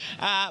জানিয়েছেন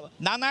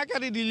নানা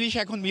আকারের ইলিশ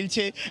এখন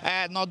মিলছে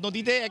নদ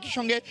নদীতে। একই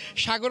সঙ্গে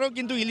সাগরেও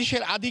কিন্তু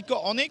ইলিশের আধিক্য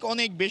অনেক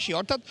অনেক বেশি,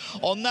 অর্থাৎ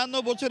অন্যান্য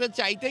বছরের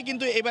চাইতে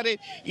কিন্তু এবারে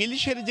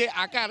ইলিশের যে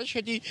আকার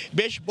সেটি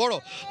বেশ বড়।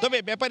 তবে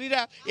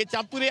ব্যাপারীরা এই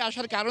চাঁদপুরে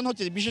আসার কারণ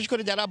হচ্ছে, বিশেষ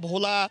করে যারা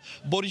ভোলা,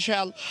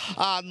 বরিশাল,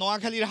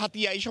 নোয়াখালীর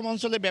হাতিয়া এইসব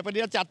অঞ্চলের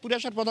ব্যাপারীরা চাঁদপুরে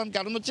আসার প্রধান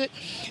কারণ হচ্ছে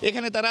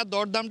এখানে তারা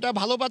দরদামটা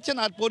ভালো পাচ্ছেন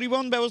আর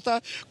পরিবহন ব্যবস্থা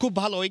খুব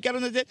ভালো। এই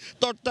কারণে যে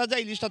তরতাজা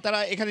ইলিশটা তারা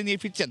এখানে নিয়ে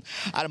ফিরছেন।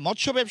 আর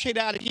মৎস্য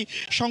ব্যবসায়ীরা আর কি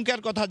শঙ্কার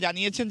কথা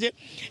জানিয়েছেন যে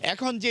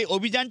এখন যে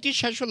অভিযানটি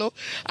শেষ হলো,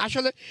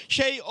 আসলে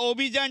সেই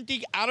অভিযানটি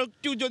আরও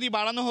একটু যদি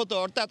বাড়ানো হতো,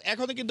 অর্থাৎ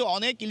এখনও কিন্তু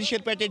অনেক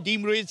ইলিশের পেটে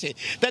ডিম রয়েছে,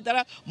 তাই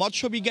তারা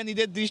মৎস্য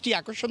বিজ্ঞানীদের দৃষ্টি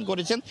আকর্ষণ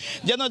করেছেন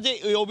যেন যে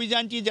ওই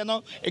অভিযানটি যেন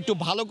একটু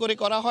ভালো করে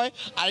করা হয়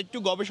আর একটু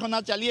গবেষণা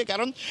চালিয়ে,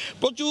 কারণ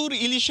প্রচুর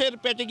ইলিশের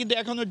পেটে কিন্তু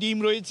এখনও ডিম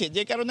রয়েছে।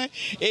 যে কারণে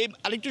এই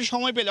আরেকটু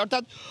সময় পেলে,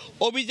 অর্থাৎ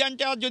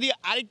অভিযানটা যদি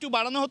আরেকটু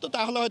বাড়ানো হতো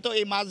তাহলে হয়তো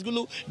এই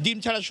মাছগুলো ডিম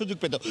ছাড়ার সুযোগ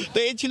পেত। তো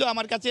এই ছিল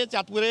আমার কাছে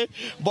চাঁদপুরের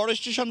বড়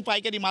স্টেশন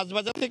পাইকারি মাছ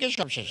বাজার থেকে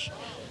সবশেষ।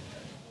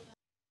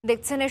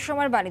 দেখছেন এ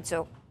সময় বাণিজ্য।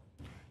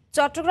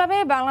 চট্টগ্রামে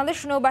বাংলাদেশ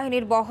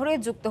নৌবাহিনীর বহরে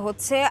যুক্ত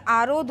হচ্ছে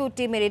আরও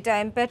 2টি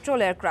মেরিটাইম পেট্রোল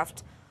এয়ারক্রাফট।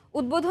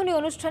 উদ্বোধনী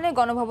অনুষ্ঠানে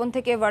গণভবন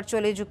থেকে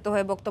ভার্চুয়ালি যুক্ত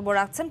হয়ে বক্তব্য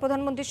রাখছেন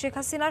প্রধানমন্ত্রী শেখ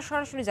হাসিনা।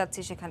 সরাসরি যাচ্ছি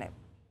সেখানে।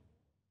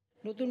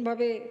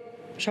 নতুনভাবে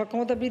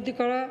সক্ষমতা বৃদ্ধি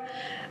করা,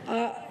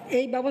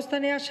 এই ব্যবস্থা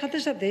নেওয়ার সাথে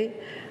সাথে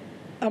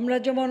আমরা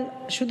যেমন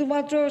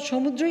শুধুমাত্র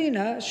সমুদ্রই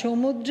না,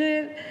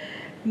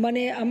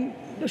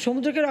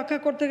 সমুদ্রকে রক্ষা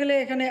করতে গেলে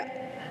এখানে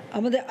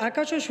আমাদের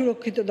আকাশও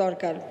সুরক্ষিত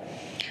দরকার।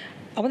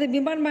 আমাদের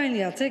বিমান বাহিনী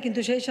আছে, কিন্তু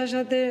সেই সাথে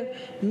সাথে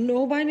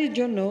নৌবাহিনীর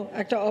জন্য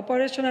একটা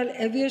অপারেশনাল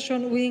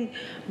এভিয়েশন উইং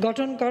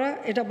গঠন করা,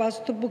 এটা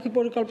বাস্তবমুখী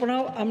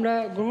পরিকল্পনাও আমরা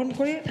গ্রহণ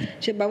করে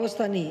সে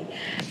ব্যবস্থা নিই।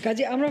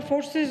 কাজে আমরা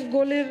ফোর্সেস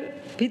গোলের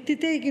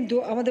ভিত্তিতেই কিন্তু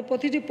আমাদের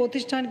প্রতিটি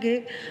প্রতিষ্ঠানকে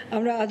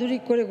আমরা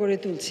আধুনিক করে গড়ে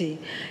তুলছি।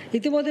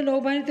 ইতিমধ্যে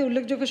নৌবাহিনীতে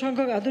উল্লেখযোগ্য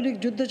সংখ্যক আধুনিক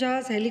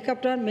যুদ্ধজাহাজ,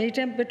 হেলিকপ্টার,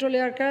 মেরিটাইম পেট্রোল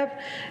এয়ারক্রাফট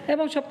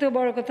এবং সবথেকে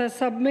বড় কথা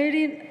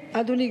সাবমেরিন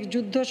আধুনিক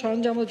যুদ্ধ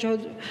সরঞ্জাম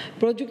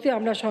প্রযুক্তি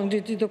আমরা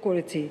সংযোজিত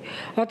করেছি।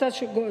 অর্থাৎ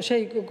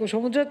সেই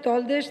সমুদ্রের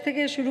তলদেশ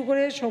থেকে শুরু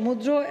করে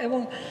সমুদ্র এবং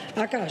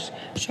আকাশ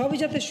সবই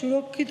যাতে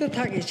সুরক্ষিত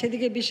থাকে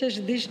সেদিকে বিশেষ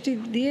দৃষ্টি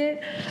দিয়ে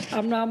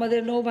আমরা আমাদের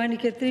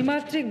নৌবাহিনীকে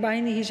ত্রিমাত্রিক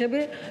বাহিনী হিসেবে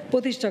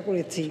প্রতিষ্ঠা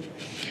করেছি।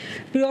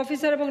 প্রিয়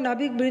অফিসার এবং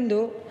নাবিকবৃন্দ,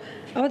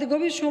 আমাদের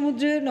গভীর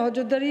সমুদ্রে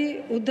নজরদারি,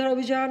 উদ্ধার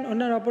অভিযান,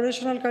 অন্যান্য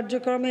অপারেশনাল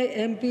কার্যক্রমে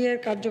এমপি এর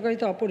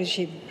কার্যকারিতা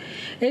অপরিসীম।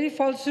 এরই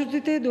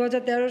ফলশ্রুতিতে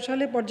 2013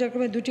 সালে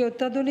পর্যায়ক্রমে 2টি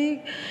অত্যাধুনিক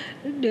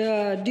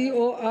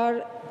DOR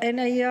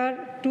NIR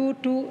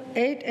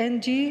 228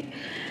 NG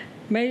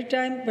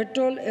maritime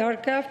patrol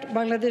aircraft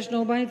Bangladesh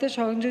নৌবাহিনীতে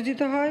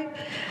সংযোজিত হয়।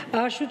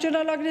 আর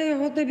সূচনা লগ্নে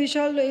হতে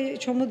বিশাল এই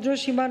সমুদ্র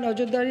সীমা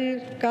নজরদারির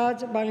কাজ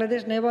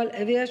বাংলাদেশ নেভাল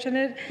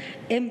এভিয়েশনের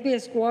MP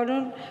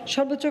স্কোয়াড্রন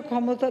সর্বোচ্চ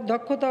ক্ষমতা,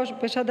 দক্ষতা ও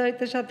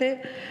পেশাদারিত্বের সাথে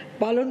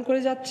পালন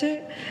করে যাচ্ছে।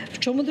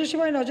 সমুদ্র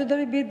সীমায়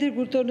নজরদারি বৃদ্ধির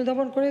গুরুত্ব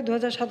অনুধাবন করে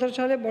 2017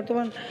 সালে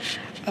বর্তমান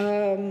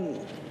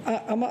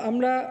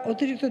আমরা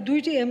অতিরিক্ত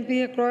 2টি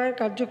MPA ক্রয়ের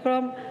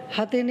কার্যক্রম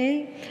হাতে নেই।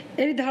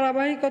 এই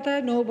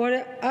ধারাবাহিকতায় নৌবহরে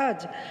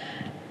আজ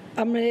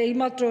আমরা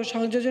এইমাত্র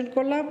সংযোজন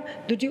করলাম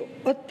 2টি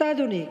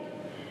অত্যাধুনিক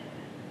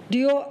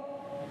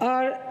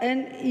DOR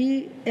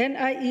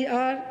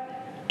NIR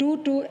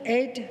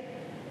 228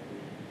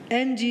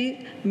 NG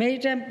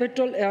maritime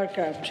patrol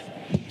aircraft.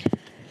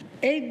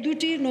 এই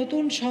 2টি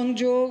নতুন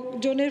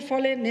সংযোজনের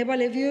ফলে নেভাল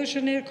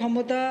এভিয়েশনের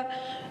ক্ষমতা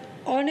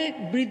অনেক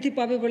বৃদ্ধি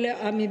পাবে বলে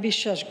আমি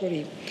বিশ্বাস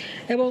করি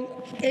এবং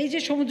এই যে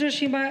সমুদ্র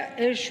সীমা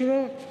এর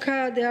সুরক্ষা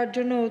দেওয়ার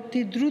জন্য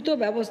অতি দ্রুত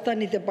ব্যবস্থা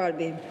নিতে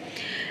পারবে।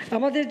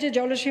 আমাদের যে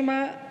জলসীমা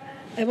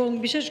এবং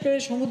বিশেষ করে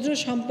সমুদ্র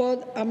সম্পদ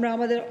আমরা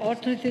আমাদের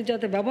অর্থনীতিতে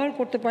যাতে ব্যবহার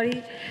করতে পারি,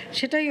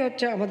 সেটাই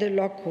হচ্ছে আমাদের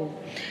লক্ষ্য।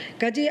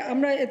 কাজেই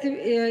আমরা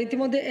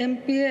ইতিমধ্যে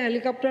এমপিএ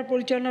হেলিকপ্টার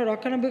পরিচালনা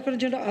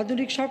রক্ষণাবেক্ষণের জন্য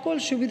আধুনিক সকল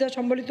সুবিধা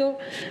সম্বলিত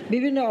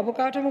বিভিন্ন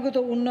অবকাঠামোগত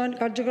উন্নয়ন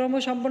কার্যক্রমও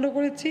সম্পন্ন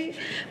করেছি।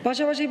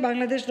 পাশাপাশি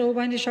বাংলাদেশ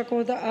নৌবাহিনীর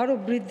সক্ষমতা আরও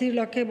বৃদ্ধির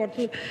লক্ষ্যে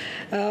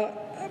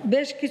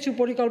বেশ কিছু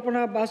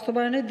পরিকল্পনা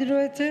বাস্তবায়নের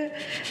রয়েছে।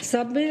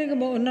 সাবমেরিন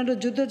এবং অন্যান্য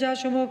যুদ্ধজাহাজ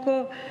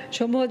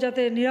সমূহ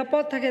যাতে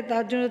নিরাপদ থাকে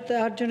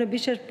তার জন্য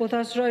বিশেষ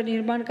পোতাশ্রয়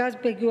নির্মাণ কাজ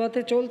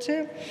পেকুয়াতে চলছে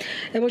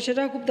এবং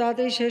সেটাও খুব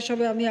তাড়াতাড়ি শেষ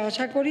হবে আমি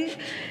আশা করি।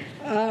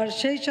 আর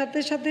সেই সাথে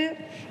সাথে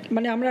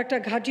আমরা একটা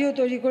ঘাঁটিও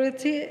তৈরি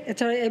করেছি।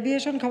 এছাড়া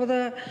এভিয়েশন ক্ষমতা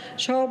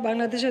সহ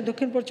বাংলাদেশের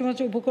দক্ষিণ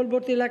পশ্চিমাঞ্চল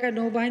উপকূলবর্তী এলাকায়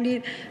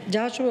নৌবাহিনীর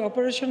জাহাজ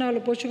অপারেশনাল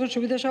প্রশিক্ষণ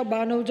সুবিধা সহ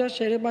 52 নৌজাহাজ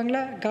শেরে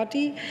বাংলা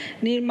ঘাঁটি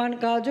নির্মাণ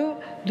কাজও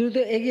দ্রুত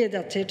এগিয়ে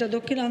যাচ্ছে। এটা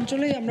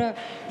দক্ষিণাঞ্চলেই আমরা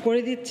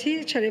করে দিচ্ছি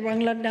শেরে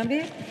বাংলার নামে।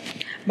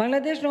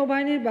 বাংলাদেশ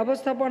নৌবাহিনীর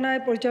ব্যবস্থাপনায়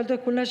পরিচালিত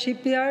খুলনা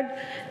শিপইয়ার্ড,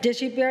 যে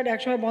শিপইয়ার্ড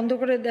একসময় বন্ধ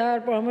করে দেওয়ার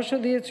পরামর্শ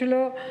দিয়েছিল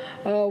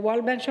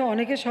ওয়ার্ল্ড ব্যাংক সহ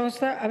অনেকের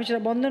সংস্থা, আমি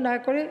সেটা বন্ধ না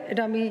করে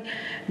এটা আমি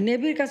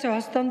নেভির কাছে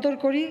হস্তান্তর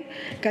করি।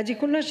 কাজী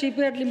খুলনা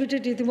শিপইয়ার্ড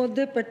লিমিটেড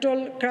ইতিমধ্যে petrol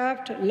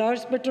craft,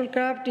 large petrol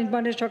craft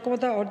নির্মাণের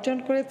সক্ষমতা অর্জন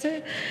করেছে।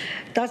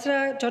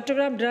 তাছাড়া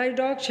চট্টগ্রাম ড্রাই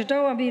ডক,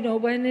 সেটাও আমি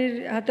নৌবাহিনীর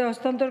হাতে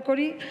হস্তান্তর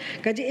করি।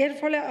 কাজে এর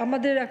ফলে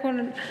আমাদের এখন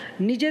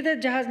নিজেদের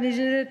জাহাজ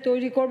নিজেদের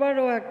তৈরি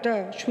করবারও একটা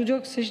সুযোগ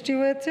সৃষ্টি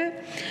হয়েছে।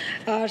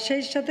 আর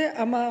সেই সাথে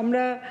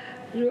আমরা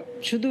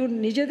শুধু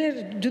নিজেদের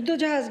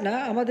যুদ্ধজাহাজ না,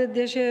 আমাদের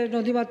দেশে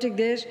নদীমাতৃক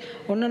দেশ,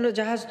 অন্যান্য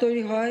জাহাজ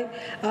তৈরি হয়।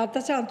 আর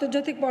তাছাড়া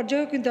আন্তর্জাতিক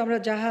পর্যায়েও কিন্তু আমরা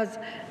জাহাজ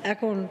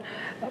এখন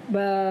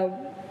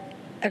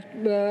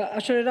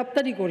আসলে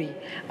রপ্তানি করি।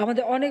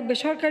 আমাদের অনেক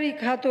বেসরকারি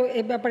খাতও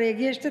এ ব্যাপারে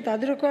এগিয়ে এসছে,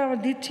 তাদেরকেও আমরা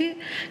দিচ্ছি।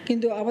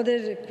 কিন্তু আমাদের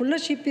খুলনা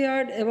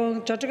শিপইয়ার্ড এবং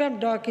চট্টগ্রাম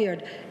ডক ইয়ার্ড,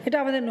 এটা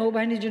আমাদের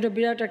নৌবাহিনীর জন্য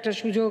বিরাট একটা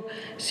সুযোগ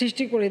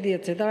সৃষ্টি করে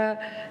দিয়েছে। তারা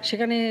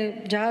সেখানে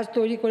জাহাজ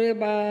তৈরি করে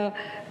বা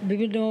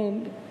বিভিন্ন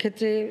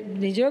ক্ষেত্রে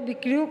নিজেও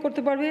বিক্রিও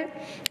করতে পারবে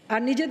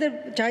আর নিজেদের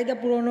চাহিদা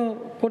পূরণও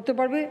করতে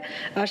পারবে।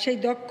 আর সেই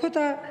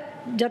দক্ষতা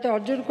যাতে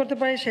অর্জন করতে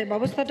পারে সেই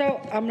ব্যবস্থাটাও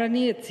আমরা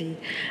নিয়েছি।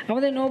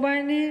 আমাদের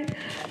নৌবাহিনীর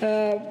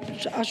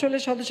আসলে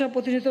সদস্য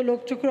প্রতিনিধিত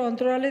লোকচক্ষুর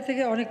অন্তরালে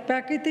থেকে অনেক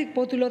প্রাকৃতিক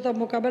প্রতিকূলতা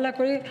মোকাবেলা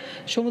করে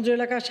সমুদ্র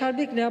এলাকার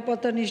সার্বিক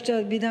নিরাপত্তা নিশ্চিত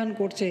বিধান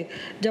করছে,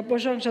 যা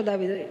প্রশংসা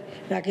দাবি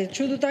রাখে।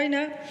 শুধু তাই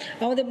না,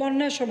 আমাদের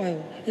বন্যার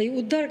সময়ও এই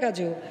উদ্ধার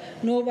কাজেও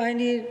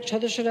নৌবাহিনীর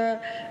সদস্যরা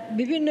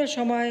বিভিন্ন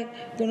সময়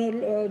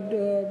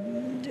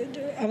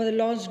আমাদের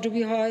লঞ্চ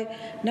ডুবি হয়,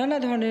 নানা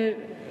ধরনের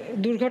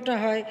দুর্ঘটনা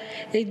হয়।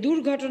 এই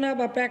দুর্ঘটনা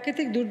বা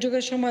প্রাকৃতিক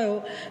দুর্যোগের সময়ও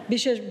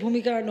বিশেষ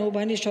ভূমিকা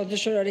নৌবাহিনীর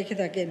সদস্যরা রেখে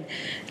থাকেন।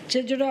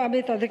 সেজন্য আমি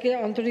তাদেরকে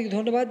আন্তরিক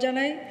ধন্যবাদ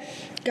জানাই।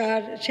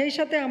 আর সেই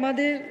সাথে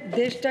আমাদের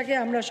দেশটাকে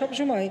আমরা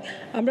সবসময়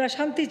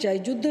শান্তি চাই,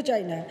 যুদ্ধ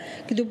চাই না,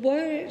 কিন্তু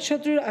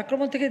বহিঃশত্রুর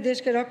আক্রমণ থেকে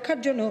দেশকে রক্ষার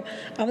জন্য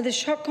আমাদের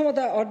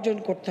সক্ষমতা অর্জন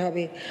করতে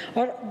হবে,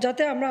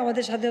 যাতে আমরা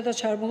আমাদের স্বাধীনতা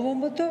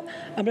সার্বভৌমত্ব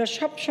আমরা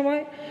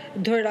সবসময়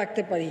ধরে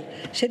রাখতে পারি।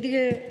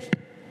 সেদিকে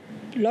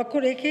লক্ষ্য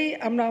রেখেই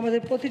আমরা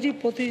আমাদের প্রতিটি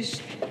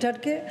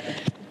প্রতিষ্ঠানকে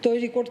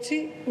তৈরি করছি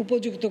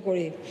উপযুক্ত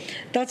করে।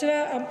 তাছাড়া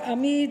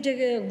আমি যে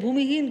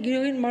ভূমিহীন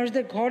গৃহহীন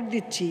মানুষদের ঘর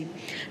দিচ্ছি,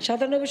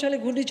 97 সালে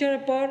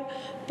ঘূর্ণিঝড়ের পর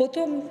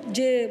প্রথম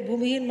যে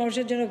ভূমিহীন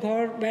মানুষের জন্য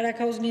ঘর ব্যারাক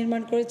হাউস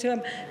নির্মাণ করেছিলাম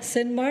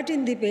সেন্ট মার্টিন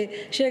দ্বীপে,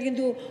 সেটা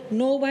কিন্তু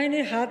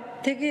নৌবাহিনীর হাত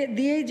থেকে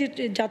দিয়েই যে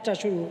যাত্রা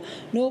শুরু।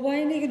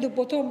 নৌবাহিনী কিন্তু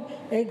প্রথম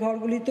এই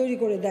ঘরগুলি তৈরি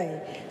করে দেয়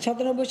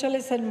 97 সালে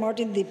সেন্ট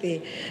মার্টিন দ্বীপে।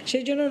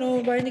 সেই জন্য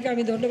নৌবাহিনীকে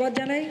আমি ধন্যবাদ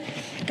জানাই,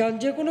 কারণ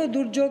যে কোনো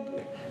দুর্যোগ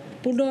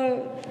পূর্ণ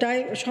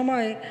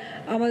সময়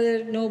আমাদের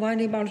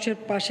নৌবাহিনী মানুষের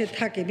পাশে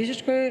থাকে। বিশেষ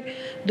করে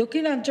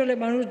দক্ষিণাঞ্চলে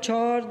মানুষ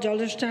ঝড়,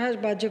 জলোচ্ছ্বাস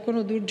বা যে কোনো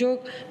দুর্যোগ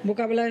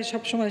মোকাবেলায়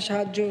সবসময়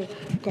সাহায্য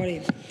করে।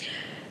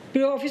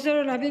 প্রিয় অফিসার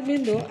ও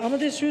নাবিকবৃন্দ,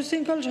 আমাদের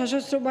সুশৃঙ্খল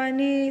সশস্ত্র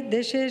বাহিনী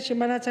দেশের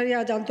সীমানা ছাড়িয়ে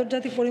আজ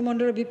আন্তর্জাতিক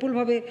পরিমণ্ডলে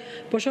বিপুলভাবে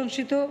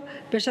প্রশংসিত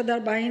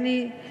পেশাদার বাহিনী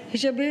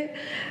হিসেবে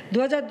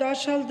 2010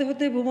 সাল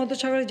হতে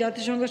ভূমধ্যসাগরে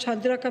জাতিসংঘ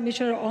শান্তিরক্ষা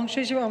মিশনের অংশ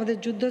হিসেবে আমাদের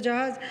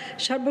যুদ্ধজাহাজ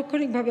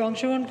সার্বক্ষণিকভাবে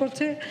অংশগ্রহণ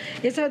করছে।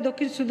 এছাড়া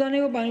দক্ষিণ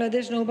সুদানেও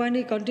বাংলাদেশ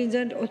নৌবাহিনী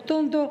কন্টিনজেন্ট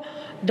অত্যন্ত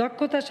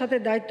দক্ষতার সাথে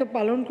দায়িত্ব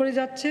পালন করে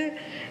যাচ্ছে,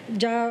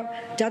 যা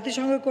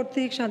জাতিসংঘ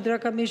কর্তৃক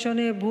শান্তিরক্ষা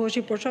মিশনে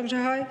ভূয়সী প্রশংসা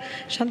হয়।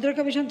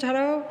 শান্তিরক্ষা মিশন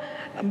ছাড়াও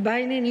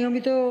বাহিনী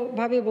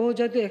নিয়মিতভাবে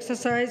বহুজাতীয়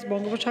এক্সারসাইজ,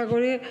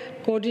 বঙ্গোপসাগরে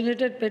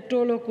কোঅর্ডিনেটেড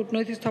পেট্রোল ও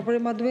কূটনৈতিক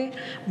সফরের মাধ্যমে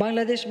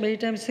বাংলাদেশ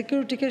মেরিটাইম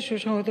সিকিউরিটিকে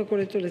সুসংহত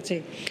করে তুলেছে।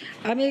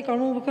 আমি এই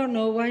কর্মমুখী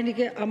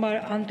নৌবাহিনীকে আমার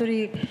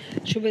আন্তরিক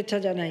শুভেচ্ছা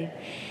জানাই।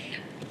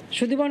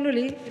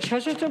 সুধীমণ্ডলী,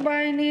 সশস্ত্র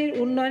বাহিনীর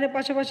উন্নয়নের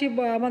পাশাপাশি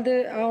আমাদের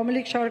আওয়ামী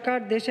লীগ সরকার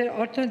দেশের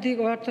অর্থনৈতিক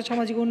ও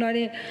আর্থসামাজিক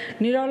উন্নয়নে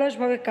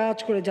নিরলসভাবে কাজ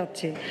করে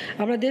যাচ্ছে।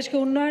 আমরা দেশকে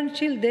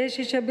উন্নয়নশীল দেশ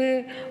হিসেবে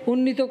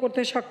উন্নীত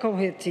করতে সক্ষম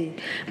হয়েছি।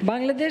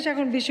 বাংলাদেশ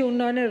এখন বিশ্ব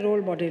উন্নয়নের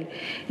রোল মডেল।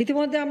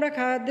 ইতিমধ্যে আমরা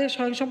খাদ্যের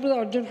স্বয়ংসম্পূর্ণতা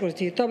অর্জন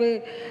করেছি, তবে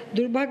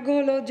দুর্ভাগ্য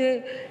হলো যে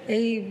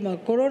এই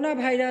করোনা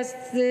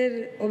ভাইরাসের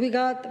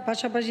অভিঘাত,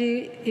 পাশাপাশি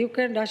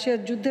ইউক্রেন রাশিয়ার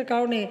যুদ্ধের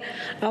কারণে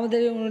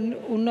আমাদের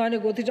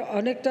উন্নয়নের গতিটা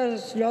অনেকটা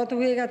স্লথ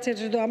হয়ে গেছে।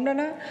 শুধু আমরা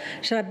না,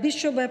 সারা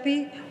বিশ্বব্যাপী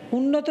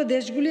উন্নত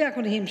দেশগুলি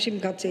এখন হিমশিম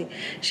খাচ্ছে।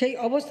 সেই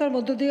অবস্থার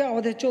মধ্য দিয়ে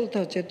আমাদের চলতে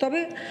হচ্ছে।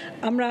 তবে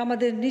আমরা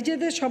আমাদের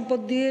নিজেদের সম্পদ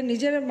দিয়ে,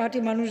 নিজের মাটি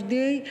মানুষ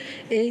দিয়েই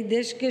এই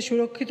দেশকে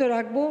সুরক্ষিত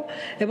রাখব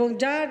এবং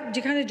যার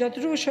যেখানে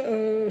যতটুকু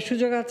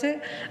সুযোগ আছে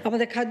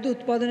আমাদের খাদ্য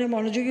উৎপাদনে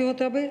মনোযোগী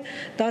হতে হবে।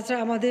 তাছাড়া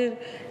আমাদের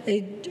এই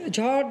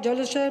ঝড়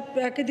জলোচ্ছ্বাস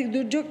প্রাকৃতিক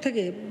দুর্যোগ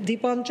থেকে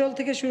দ্বীপাঞ্চল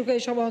থেকে শুরু করে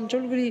এইসব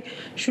অঞ্চলগুলি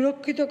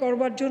সুরক্ষিত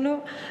করবার জন্য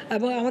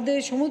এবং আমাদের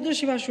সমুদ্র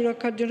সীমা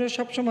সুরক্ষার জন্য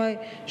সবসময়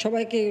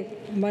সবাইকে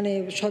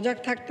সজাগ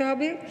থাকতে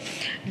হবে।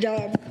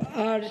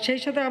 আর সেই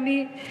সাথে আমি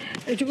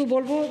এটুকু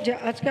বলবো যে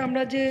আজকে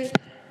আমরা যে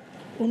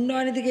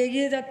উন্নয়নের দিকে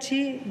এগিয়ে যাচ্ছি,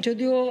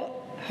 যদিও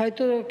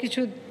হয়তো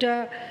কিছুটা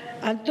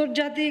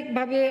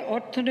আন্তর্জাতিকভাবে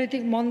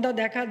অর্থনৈতিক মন্দা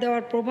দেখা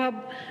দেওয়ার প্রভাব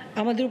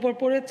আমাদের উপর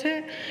পড়েছে,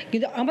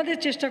 কিন্তু আমাদের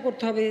চেষ্টা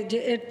করতে হবে যে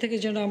এর থেকে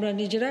যেন আমরা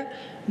নিজেরা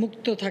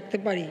মুক্ত থাকতে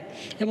পারি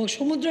এবং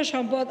সমুদ্র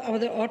সম্পদ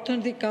আমাদের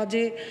অর্থনৈতিক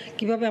কাজে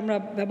কিভাবে আমরা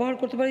ব্যবহার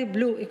করতে পারি,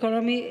 ব্লু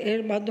ইকোনমি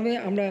এর মাধ্যমে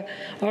আমরা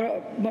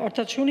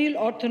অর্থাৎ সুনীল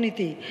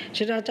অর্থনীতি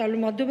সেটা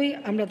চালুর মাধ্যমেই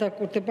আমরা তা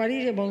করতে পারি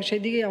এবং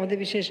সেই দিকে আমাদের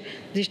বিশেষ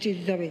দৃষ্টি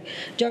দিতে হবে।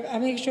 যাক,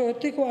 আমি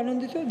সত্যি খুব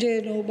আনন্দিত যে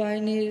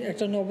নৌবাহিনীর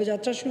একটা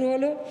নবযাত্রা শুরু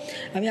হলো।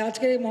 আমি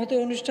আজকের এই মহৎ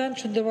অনুষ্ঠান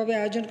সুন্দরভাবে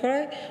আয়োজন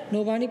করায়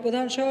নৌবাহিনী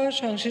প্রধান সহ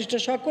সংশ্লিষ্ট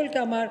সকলকে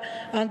আমার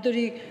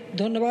আন্তরিক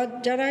ধন্যবাদ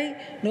জানাই।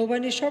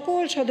 নৌবাহিনীর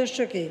সকল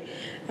সদস্যকে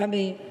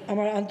আমি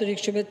আমার আন্তরিক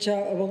শুভেচ্ছা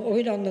এবং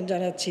অভিনন্দন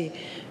জানাচ্ছি।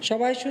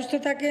 সবাই সুস্থ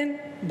থাকেন,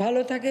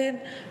 ভালো থাকেন,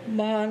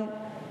 মহান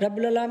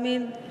রাব্বুল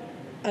আলামিন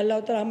আল্লাহ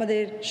তাআলা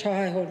আমাদের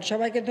সহায় হন।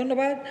 সবাইকে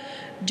ধন্যবাদ।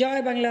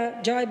 জয় বাংলা,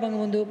 জয়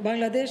বঙ্গবন্ধু,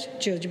 বাংলাদেশ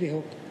চিরজীবী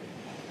হোক।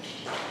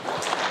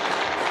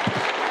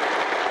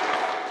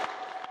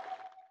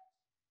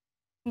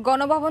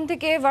 গণভবন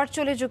থেকে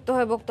ভার্চুয়ালি যুক্ত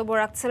হয়ে বক্তব্য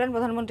রাখছিলেন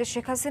প্রধানমন্ত্রী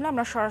শেখ হাসিনা।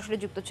 আমরা সরাসরি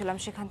যুক্ত ছিলাম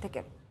সেখান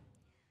থেকে।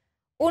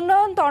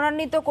 উন্নয়ন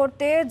ত্বরান্বিত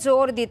করতে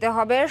জোর দিতে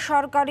হবে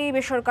সরকারি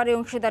বেসরকারি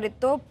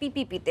অংশীদারিত্ব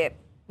পিপিপিতে।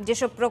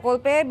 যেসব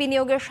প্রকল্পে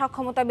বিনিয়োগের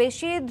সক্ষমতা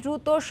বেশি,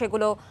 দ্রুত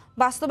সেগুলো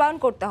বাস্তবায়ন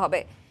করতে হবে।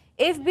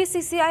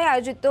 এফবিসিসিআই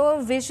আয়োজিত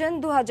ভিশন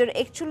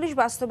 2041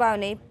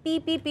 বাস্তবায়নে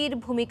পিপিপির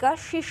ভূমিকা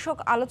শীর্ষক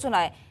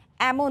আলোচনায়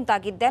এমন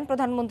তাগিদ দেন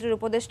প্রধানমন্ত্রীর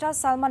উপদেষ্টা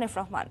সালমান এফ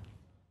রহমান।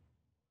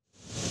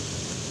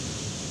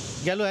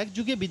 গেল এক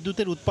যুগে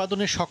বিদ্যুতের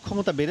উৎপাদনের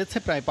সক্ষমতা বেড়েছে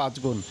প্রায় 5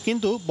 গুণ,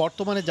 কিন্তু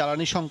বর্তমানে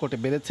জ্বালানি সংকটে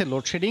বেড়েছে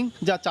লোডশেডিং,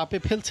 যা চাপে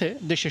ফেলছে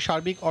দেশের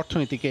সার্বিক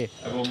অর্থনীতিকে।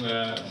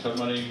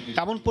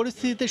 এমন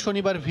পরিস্থিতিতে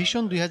শনিবার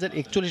ভিশন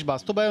 2041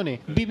 বাস্তবায়নে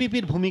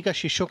বিপিপির ভূমিকা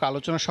শীর্ষক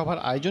আলোচনা সভার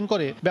আয়োজন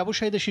করে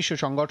ব্যবসায়ীদের শীর্ষ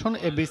সংগঠন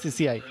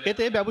এফবিসিসিআই।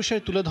 এতে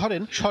ব্যবসায়ী তুলে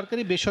ধরেন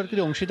সরকারি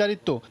বেসরকারি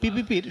অংশীদারিত্ব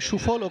পিপিপির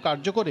সুফল ও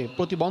কার্যকরে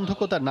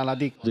প্রতিবন্ধকতার নানা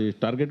দিক। যে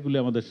টার্গেটগুলি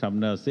আমাদের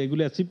সামনে আছে,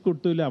 এগুলি অ্যাচিভ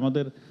করতে হলে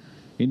আমাদের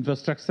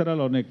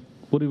ইনফ্রাস্ট্রাকচারাল অনেক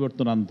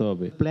পরিবর্তন আনতে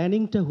হবে।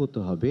 প্ল্যানিংটা হতে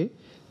হবে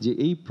যে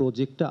এই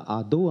প্রজেক্টটা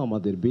আদৌ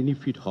আমাদের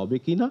বেনিফিট হবে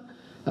কিনা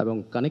এবং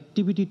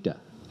কানেক্টিভিটিটা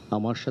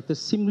আমার সাথে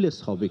সিমলেস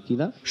হবে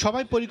কিনা।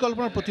 সবাই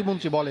পরিকল্পনা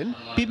প্রতিমন্ত্রী বলেন,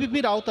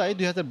 পিপিপির আওতায়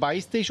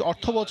 2022-23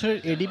 অর্থ বছরের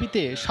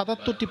এডিবিতে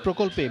 77টি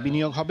প্রকল্পে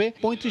বিনিয়োগ হবে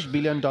 $35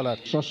 বিলিয়ন।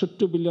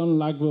 67 বিলিয়ন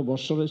লাগবে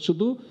বছরে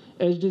শুধু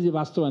এসডিজি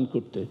বাস্তবায়ন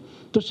করতে।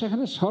 তো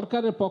সেখানে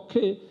সরকারের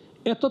পক্ষে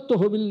এত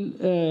তহবিল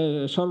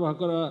সরবরাহ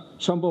করা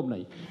সম্ভব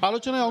নাই।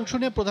 আলোচনায় অংশ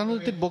নিয়ে প্রধান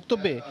অতিথির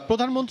বক্তব্যে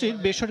প্রধানমন্ত্রীর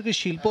বেসরকারি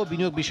শিল্প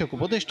বিনিয়োগ বিষয়ক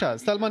উপদেষ্টা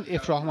সালমান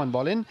এফ রহমান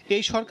বলেন,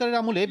 এই সরকারের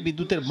আমলে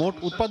বিদ্যুতের মোট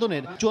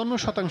উৎপাদনের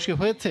 54%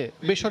 হয়েছে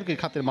বেসরকারি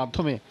খাতের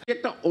মাধ্যমে।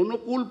 একটা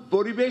অনুকূল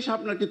পরিবেশ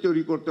আপনাকে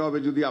তৈরি করতে হবে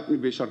যদি আপনি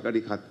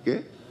বেসরকারি খাতকে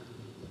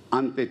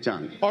আনতে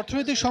চান।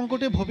 অর্থনৈতিক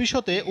সংকটে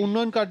ভবিষ্যতে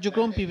উন্নয়ন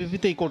কার্যক্রম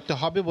পিপিপিতেই করতে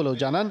হবে বলেও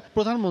জানান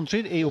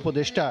প্রধানমন্ত্রীর এই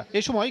উপদেষ্টা।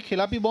 এ সময়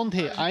খেলাপি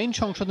বন্ধে আইন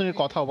সংশোধনের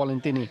কথাও বলেন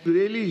তিনি।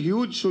 রিয়েলি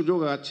হিউজ সুযোগ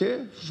আছে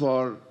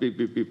ফর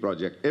পিপিপি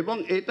প্রজেক্ট এবং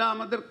এটা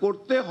আমাদের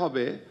করতে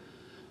হবে,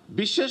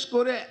 বিশেষ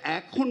করে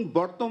এখন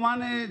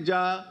বর্তমানে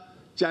যা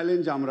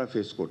চ্যালেঞ্জ আমরা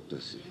ফেস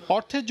করতেছি।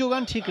 অর্থের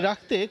যোগান ঠিক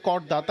রাখতে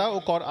করদাতা ও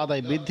কর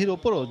আদায় বৃদ্ধির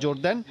ওপরও জোর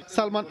দেন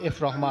সালমান এফ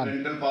রহমান।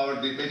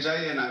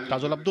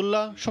 কাজল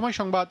আব্দুল্লাহ, সময়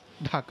সংবাদ,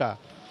 ঢাকা।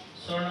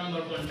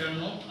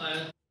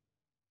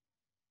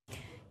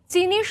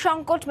 চিনির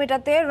সংকট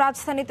মেটাতে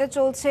রাজধানীতে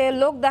চলছে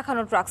লোক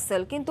দেখানো ট্রাক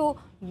সেল, কিন্তু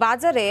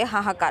বাজারে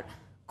হাহাকার।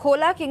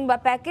 খোলা কিংবা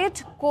প্যাকেট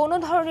কোনো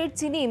ধরনের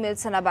চিনি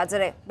মিলছে না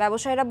বাজারে।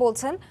 ব্যবসায়ীরা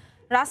বলছেন,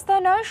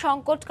 রাস্তায় নয়,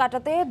 সংকট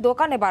কাটাতে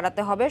দোকানে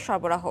বাড়াতে হবে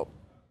সরবরাহ।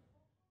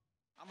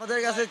 আমাদের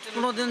কাছে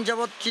কোনোদিন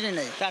যাবত চিনি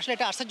নেই। আসলে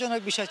এটা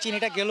আশ্চর্যজনক বিষয়,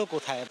 চিনিটা গেল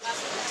কোথায়?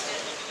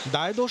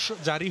 দায়দোষ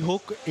জারি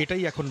হোক,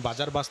 এটাই এখন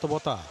বাজার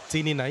বাস্তবতা।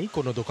 চিনি নাই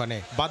কোনো দোকানে,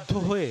 বাধ্য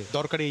হয়ে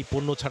দরকারি এই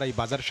পণ্য ছাড়াই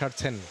বাজার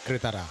সারছেন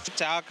ক্রেতারা।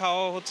 চা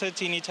খাওয়া হচ্ছে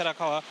চিনি ছাড়া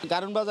খাওয়া।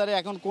 কারণ বাজারে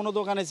এখন কোনো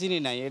দোকানে চিনি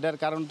নাই, এটার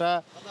কারণটা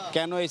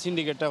কেন এই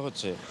সিন্ডিকেটটা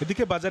হচ্ছে।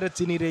 এদিকে বাজারে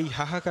চিনির এই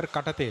হাহাকার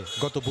কাটাতে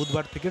গত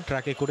বুধবার থেকে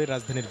ট্রাকে করে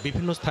রাজধানীর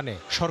বিভিন্ন স্থানে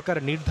সরকার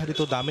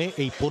নির্ধারিত দামে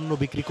এই পণ্য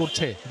বিক্রি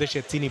করছে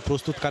দেশের চিনি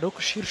প্রস্তুতকারক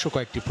শীর্ষ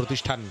কয়েকটি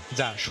প্রতিষ্ঠান,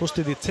 যা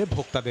স্বস্তি দিচ্ছে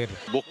ভোক্তাদের।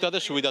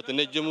 ভোক্তাদের সুবিধাতে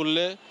ন্যায্য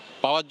মূল্যে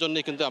পাওয়ার জন্য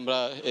কিন্তু আমরা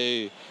এই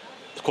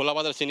খোলা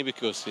বাজারে চিনি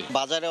বিক্রি করছি।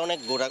 বাজারে অনেক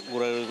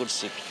ঘোরাঘুরি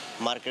করছি,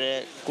 মার্কেটে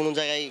কোনো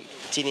জায়গায়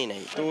চিনি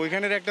নাই। তো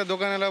ওইখানের একটা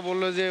দোকানওয়ালা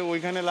বললো যে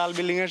ওইখানে লাল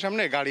বিল্ডিং এর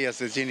সামনে গাড়ি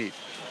আছে চিনি,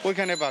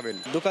 ওইখানে পাবেন।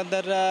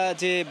 দোকানদাররা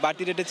যে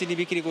বাটি রেটে চিনি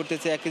বিক্রি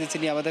করতেছে, 1 কেজি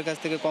চিনি আমাদের কাছ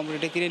থেকে কম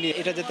রেটে কিনে নিয়ে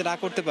এটা যাতে না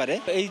করতে পারে,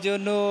 এই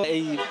জন্য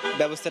এই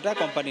ব্যবস্থাটা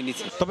কোম্পানি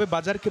নিচ্ছে। তবে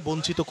বাজারকে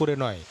বঞ্চিত করে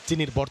নয়,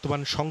 চিনির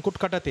বর্তমান সংকট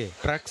কাটাতে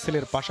ট্রাক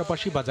সেলের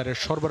পাশাপাশি বাজারের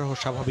সরবরাহ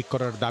স্বাভাবিক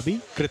করার দাবি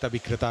ক্রেতা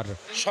বিক্রেতার।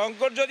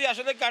 সংকট যদি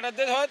আসলে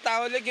কাটাতে হয়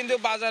তাহলে কিন্তু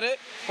বাজারে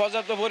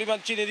পর্যাপ্ত পরিমাণ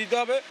চিনি দিতে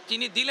হবে।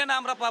 চিনি দিলে না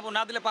আমরা পাবো,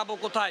 না দিলে পাবো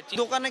কোথায়?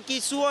 দোকানে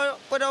কিছু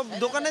করে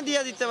দোকানে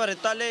দিয়ে দিতে পারে,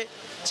 তাহলে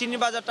চিনি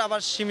বাজারটা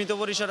আবার সীমিত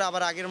পরিসরে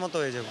আবার আগের মতো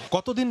হয়ে যাবে।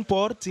 কতদিন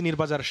পর চিনির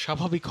বাজার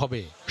স্বাভাবিক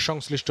হবে,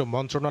 সংশ্লিষ্ট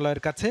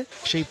মন্ত্রণালয়ের কাছে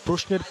সেই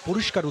প্রশ্নের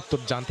পরিষ্কার উত্তর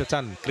জানতে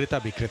চান ক্রেতা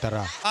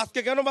বিক্রেতারা। আজকে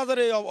কেন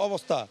বাজারে এই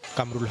অবস্থা?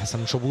 কামরুল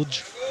হাসান সবুজ,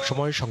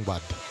 সময়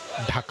সংবাদ,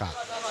 ঢাকা।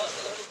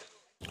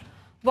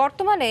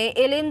 বর্তমানে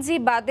এলএনজি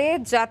বাদে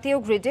জাতীয়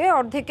গ্রিডে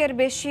অর্ধেকের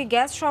বেশি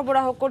গ্যাস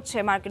সরবরাহ করছে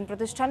মার্কিন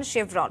প্রতিষ্ঠান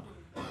শেভরন।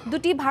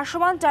 দুটি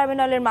ভাসমান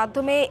টার্মিনালের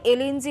মাধ্যমে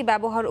এলএনজি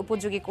ব্যবহার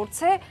উপযোগী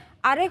করছে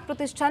আরেক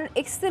প্রতিষ্ঠান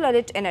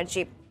এক্সিলারেট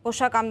এনার্জি।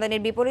 পোশাক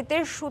আমদানির বিপরীতে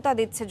সুতা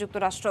দিচ্ছে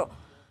যুক্তরাষ্ট্র।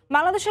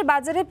 বাংলাদেশের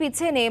বাজারে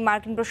পিছিয়ে নেই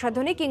মার্কিন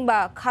প্রসাধনী কিংবা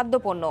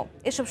খাদ্যপণ্য।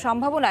 এসব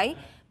সম্ভাবনায়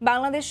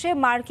বাংলাদেশে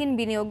মার্কিন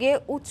বিনিয়োগে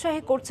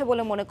উৎসাহী করছে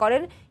বলে মনে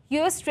করেন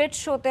ইউএস ট্রেড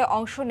শোতে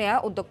অংশ নেওয়া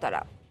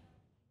উদ্যোক্তারা।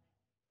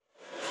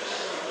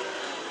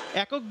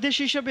 একক দেশ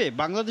হিসেবে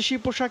বাংলাদেশি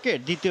পোশাকের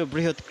দ্বিতীয়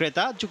বৃহৎ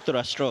ক্রেতা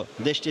যুক্তরাষ্ট্র।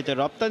 দেশটিতে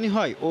রপ্তানি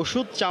হয়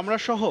ওষুধ, চামড়া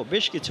সহ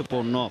বেশ কিছু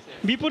পণ্য।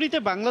 বিপরীতে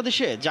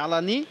বাংলাদেশে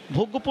জ্বালানি,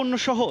 ভোগ্যপণ্য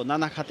সহ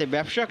নানা খাতে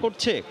ব্যবসা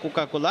করছে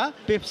কোকা-কোলা,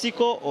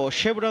 পেপসিকো ও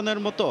শেভরনের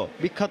মতো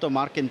বিখ্যাত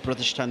মার্কিন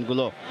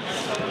প্রতিষ্ঠানগুলো।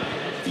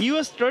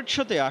 ইউএস ট্রেড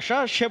শোতে আসা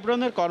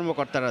শেভরনের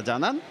কর্মকর্তারা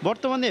জানান,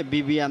 বর্তমানে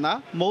বিবিয়ানা,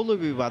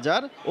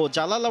 মৌলভীবাজার ও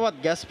জালালাবাদ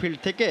গ্যাস ফিল্ড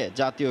থেকে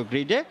জাতীয়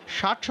গ্রিডে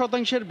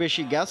 60%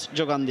 বেশি গ্যাস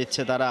যোগান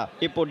দিচ্ছে তারা।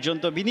 এ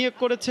পর্যন্ত বিনিয়োগ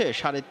করেছে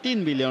 $3.5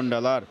 বিলিয়ন।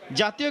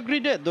 জাতীয়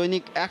গ্রিডে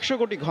দৈনিক 100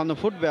 কোটি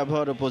ঘনফুট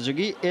ব্যবহার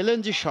উপযোগী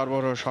এলএনজি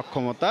সরবরাহ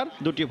সক্ষমতার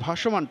দুটি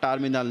ভাসমান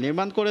টার্মিনাল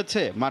নির্মাণ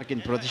করেছে মার্কিন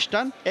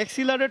প্রতিষ্ঠান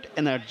এক্সিলারেট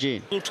এনার্জি।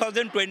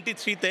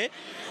 2023-তে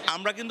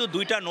আমরা কিন্তু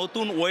 2টা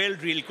নতুন ওয়েল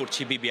ড্রিল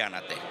করছি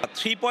বিবিয়ানাতে।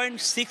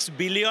 3.6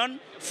 বিলিয়ন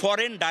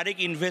ফরেন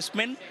ডাইরেক্ট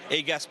ইনভেস্টমেন্ট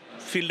এই গ্যাস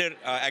ফিল্ডের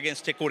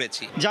এগেনস্টে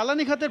করেছি।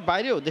 জ্বালানি খাতের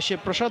বাইরেও দেশের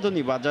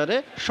প্রসাধনী বাজারে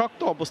শক্ত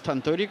অবস্থান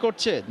তৈরি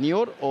করছে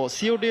নিওর ও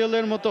সিওডিএল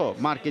এর মতো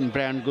মার্কিন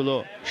ব্র্যান্ডগুলো।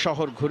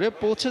 শহর ঘুরে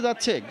পৌঁছে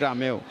যাচ্ছে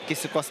গ্রামেও।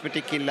 কিছু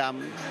কসমেটিক কিনলাম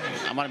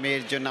আমার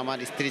মেয়ের জন্য, আমার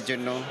স্ত্রীর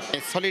জন্য।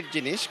 সলিড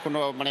জিনিস, কোনো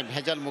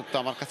ভেজাল মুক্ত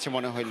আমার কাছে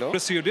মনে হলো।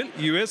 সিওডিএল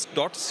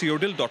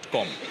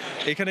us.siodel.com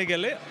এখানে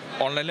গেলে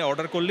অনলাইনে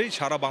অর্ডার করলেই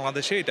সারা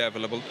বাংলাদেশে এটা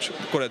অ্যাভেলেবল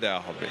করে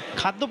দেওয়া হবে।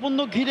 খাদ্যপণ্য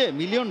ঘিরে $1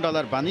 মিলিয়ন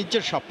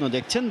বাণিজ্যের স্বপ্ন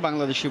দেখছেন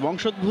বাংলাদেশি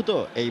বংশোদ্ভূত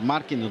এই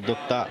মার্কিন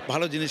উদ্যোক্তা।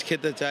 ভালো জিনিস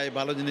খেতে চাই,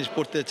 ভালো জিনিস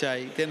পড়তে চাই,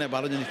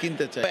 ভালো জিনিস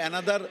কিনতে চাই।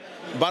 অ্যানাদার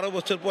 12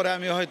 বছর পরে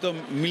আমি হয়তো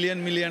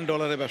মিলিয়ন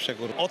ডলারের ব্যবসা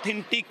করব।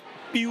 অথেন্টিক,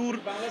 পিওর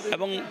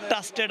এবং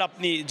ট্রাস্টেড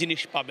আপনি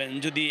জিনিস পাবেন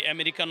যদি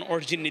আমেরিকান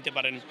অরিজিন নিতে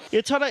পারেন।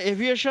 এছাড়া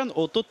এভিয়েশন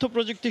ও তথ্য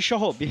প্রযুক্তি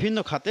সহ বিভিন্ন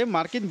খাতে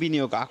মার্কিন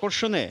বিনিয়োগ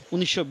আকর্ষণে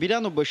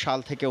 1992 সাল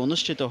থেকে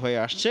অনুষ্ঠিত হয়ে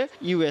আসছে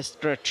ইউএস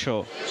ট্রেড শো।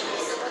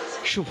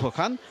 শুভ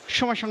খান,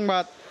 সময়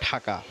সংবাদ,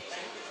 ঢাকা।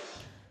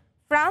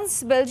 ফ্রান্স,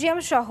 বেলজিয়াম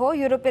সহ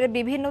ইউরোপের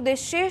বিভিন্ন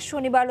দেশে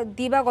শনিবার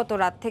দিবাগত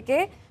রাত থেকে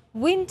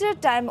উইন্টার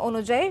টাইম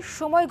অনুযায়ী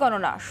সময়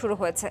গণনা শুরু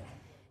হয়েছে।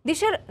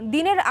 দেশের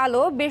দিনের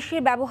আলো বেশি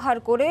ব্যবহার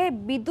করে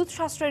বিদ্যুৎ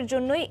সাশ্রয়ের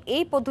জন্যই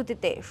এই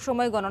পদ্ধতিতে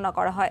সময় গণনা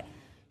করা হয়।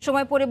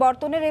 সময়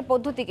পরিবর্তনের এই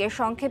পদ্ধতিকে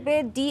সংক্ষেপে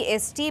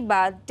ডিএসটি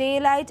বা ডে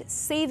লাইট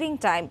সেভিং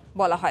টাইম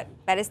বলা হয়।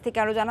 প্যারিস থেকে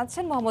আরও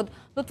জানাচ্ছেন মোহাম্মদ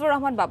লুৎফুর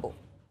রহমান বাবু।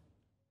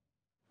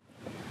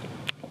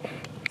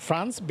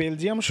 ফ্রান্স,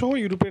 বেলজিয়াম সহ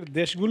ইউরোপের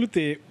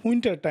দেশগুলোতে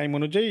উইন্টার টাইম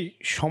অনুযায়ী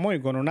সময়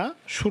গণনা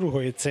শুরু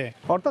হয়েছে।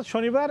 অর্থাৎ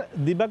শনিবার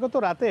দিবাগত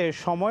রাতে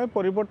সময়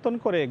পরিবর্তন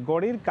করে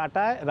ঘড়ির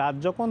কাঁটায় রাত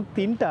যখন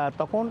 3টা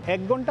তখন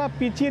 1 ঘন্টা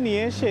পিছিয়ে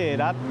নিয়ে এসে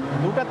রাত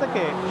 2টা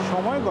থেকে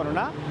সময়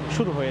গণনা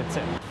শুরু হয়েছে।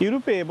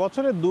 ইউরোপে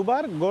বছরে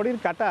 2বার ঘড়ির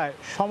কাঁটায়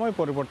সময়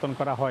পরিবর্তন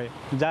করা হয়,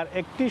 যার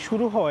একটি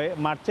শুরু হয়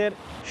মার্চের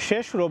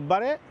শেষ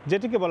রোববারে,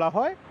 যেটিকে বলা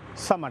হয়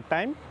সামার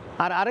টাইম,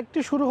 আর আরেকটি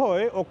শুরু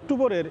হয়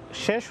অক্টোবরের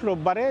শেষ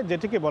রোববারে,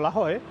 যেটিকে বলা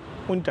হয়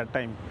উইন্টার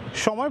টাইম।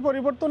 সময়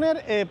পরিবর্তনের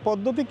এই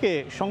পদ্ধতিকে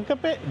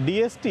সংক্ষেপে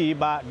ডিএসটি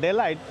বা ডে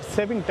লাইট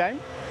সেভিং টাইম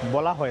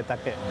বলা হয়ে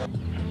থাকে।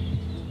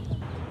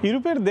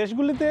 ইউরোপের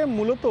দেশগুলিতে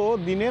মূলত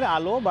দিনের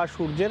আলো বা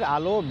সূর্যের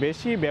আলো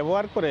বেশি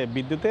ব্যবহার করে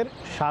বিদ্যুতের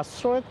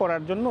সাশ্রয়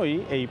করার জন্যই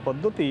এই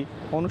পদ্ধতি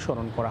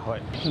অনুসরণ করা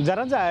হয়।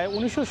 জানা যায়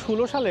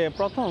 1916 সালে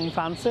প্রথম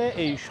ফ্রান্সে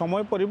এই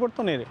সময়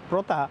পরিবর্তনের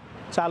প্রথা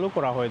চালু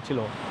করা হয়েছিল।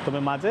 তবে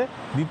মাঝে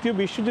দ্বিতীয়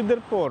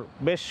বিশ্বযুদ্ধের পর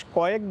বেশ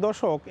কয়েক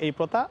দশক এই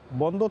প্রথা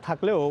বন্ধ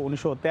থাকলেও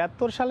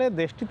 1973 সালে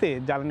দেশটিতে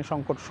জ্বালানি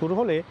সংকট শুরু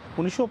হলে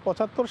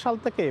 1975 সাল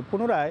থেকে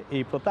পুনরায়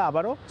এই প্রথা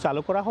আবারও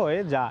চালু করা হয়,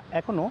 যা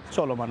এখনও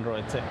চলমান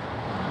রয়েছে।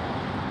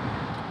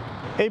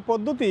 এই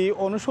পদ্ধতি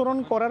অনুসরণ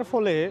করার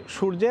ফলে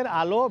সূর্যের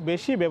আলো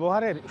বেশি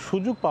ব্যবহারের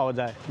সুযোগ পাওয়া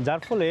যায়,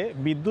 যার ফলে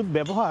বিদ্যুৎ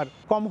ব্যবহার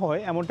কম হয়,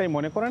 এমনটাই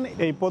মনে করেন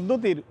এই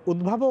পদ্ধতির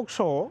উদ্ভাবক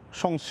সহ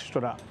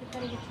সংশ্লিষ্টরা।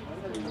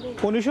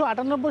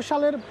 1998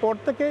 সালের পর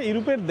থেকে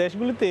ইউরোপের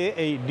দেশগুলিতে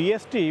এই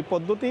ডিএসটি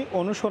পদ্ধতি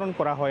অনুসরণ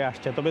করা হয়ে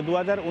আসছে। তবে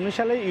 2019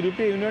 সালে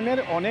ইউরোপীয় ইউনিয়নের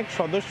অনেক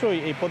সদস্যই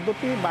এই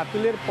পদ্ধতি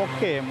বাতিলের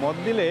পক্ষে মত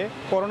দিলে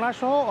করোনা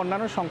সহ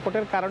অন্যান্য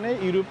সংকটের কারণে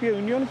ইউরোপীয়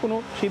ইউনিয়ন কোনো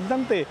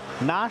সিদ্ধান্তে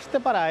না আসতে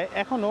পারায়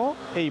এখনও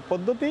এই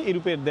পদ্ধতি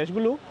ইউরোপের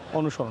দেশগুলো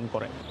অনুসরণ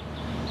করে।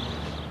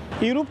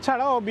 ইউরোপ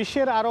ছাড়াও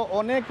বিশ্বের আরও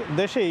অনেক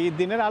দেশেই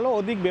দিনের আলো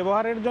অধিক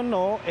ব্যবহারের জন্য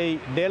এই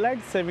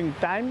ডেলাইট সেভিং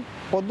টাইম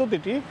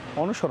পদ্ধতিটি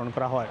অনুসরণ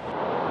করা হয়।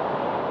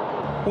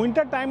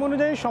 উইন্টার টাইম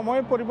অনুযায়ী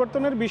সময়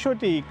পরিবর্তনের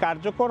বিষয়টি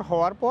কার্যকর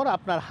হওয়ার পর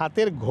আপনার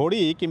হাতের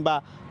ঘড়ি কিংবা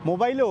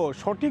মোবাইলেও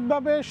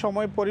সঠিকভাবে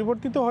সময়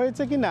পরিবর্তিত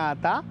হয়েছে কি না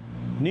তা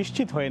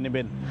নিশ্চিত হয়ে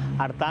নেবেন।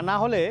 আর তা না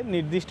হলে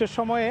নির্দিষ্ট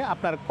সময়ে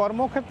আপনার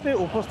কর্মক্ষেত্রে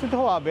উপস্থিত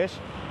হওয়া বেশ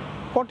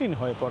কঠিন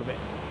হয়ে পড়বে।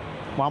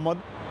 মোহাম্মদ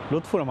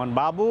লুৎফুর রহমান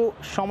বাবু,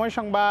 সময়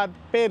সংবাদ,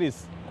 প্যারিস।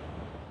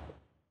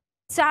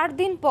 4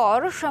 দিন পর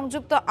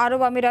সংযুক্ত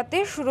আরব আমিরাতে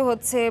শুরু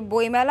হচ্ছে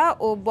বইমেলা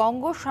ও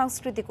বঙ্গ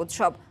সাংস্কৃতিক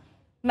উৎসব।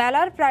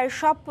 মেলার প্রায়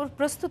সব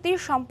প্রস্তুতি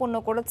সম্পন্ন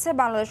করেছে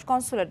বাংলাদেশ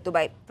কনসুলেট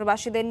দুবাই।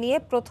 প্রবাসীদের নিয়ে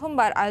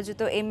প্রথমবার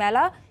আয়োজিত এই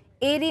মেলা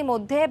এরই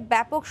মধ্যে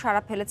ব্যাপক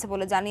সাড়া ফেলেছে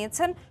বলে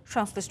জানিয়েছেন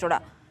সংশ্লিষ্টরা।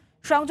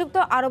 সংযুক্ত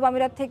আরব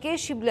আমিরাত থেকে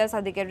শিবলিয়া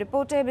সাদিকের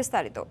রিপোর্টে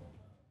বিস্তারিত।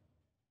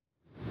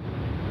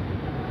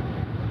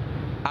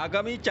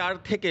 আগামী 4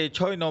 থেকে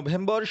 6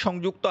 নভেম্বর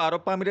সংযুক্ত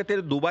আরব আমিরাতের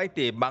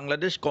দুবাইতে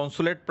বাংলাদেশ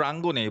কনসুলেট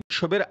প্রাঙ্গণে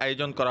উৎসবের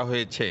আয়োজন করা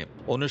হয়েছে।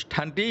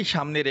 অনুষ্ঠানটি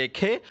সামনে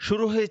রেখে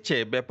শুরু হয়েছে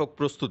ব্যাপক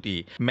প্রস্তুতি।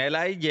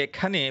 মেলায়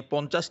যেখানে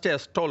 50টা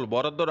স্টল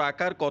বরাদ্দ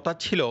রাখার কথা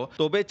ছিল,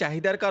 তবে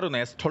চাহিদার কারণে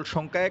স্টল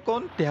সংখ্যা এখন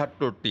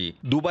 73টি।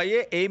 দুবাইয়ে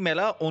এই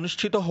মেলা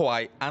অনুষ্ঠিত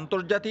হওয়ায়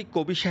আন্তর্জাতিক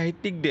কবি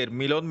সাহিত্যিকদের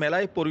মিলন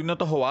মেলায়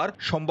পরিণত হওয়ার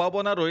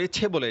সম্ভাবনা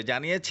রয়েছে বলে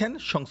জানিয়েছেন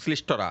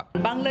সংশ্লিষ্টরা।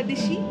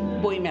 বাংলাদেশি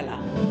বইমেলা,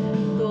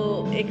 তো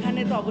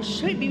এখানে তো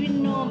অবশ্যই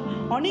বিভিন্ন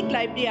অনেক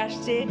লাইব্রেরি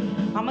আসছে।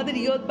 আমাদের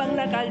ইয়ত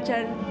বাংলা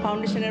কালচার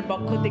ফাউন্ডেশনের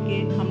পক্ষ থেকে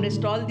আমরা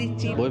স্টল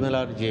দিচ্ছি।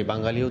 বইমেলার যে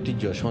বাঙালি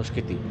ঐতিহ্য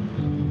সংস্কৃতি,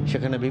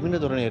 সেখানে বিভিন্ন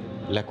ধরনের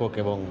লেখক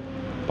এবং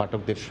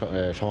পাঠকদের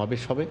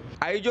সমাবেশ হবে।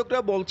 আয়োজকরা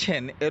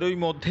বলছেন এরই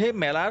মধ্যে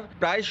মেলার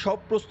প্রায় সব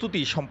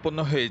প্রস্তুতি সম্পন্ন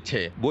হয়েছে।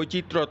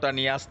 বৈচিত্র্যতা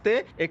নিয়ে আসতে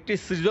একটি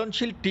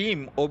সৃজনশীল টিম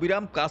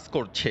অবিরাম কাজ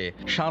করছে।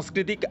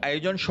 সাংস্কৃতিক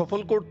আয়োজন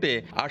সফল করতে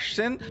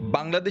আসছেন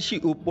বাংলাদেশি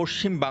ও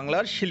পশ্চিম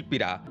বাংলার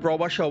শিল্পীরা।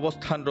 প্রবাসে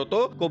অবস্থানরত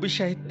কবি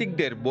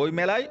সাহিত্যিকদের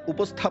বইমেলায়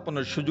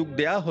উপস্থাপনের সুযোগ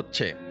দেয়া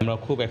হচ্ছে। আমরা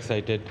খুব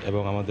এক্সাইটেড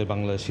এবং আমাদের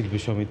বাংলাদেশ শিল্পী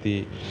সমিতি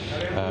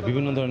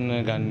বিভিন্ন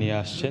ধরনের গান নিয়ে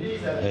আসছেন।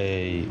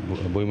 এই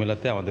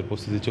বইমেলাতে আমাদের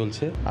প্রস্তুতি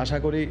চলছে। আশা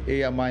করি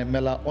এই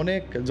মেলা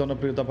অনেক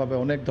জনপ্রিয়তা পাবে,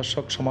 অনেক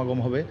দর্শক সমাগম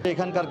হবে।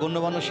 এখানকার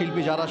গণ্যমান্য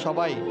শিল্পী যারা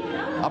সবাই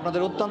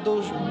আপনাদের অত্যন্ত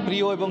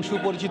প্রিয় এবং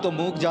সুপরিচিত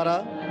মুখ, যারা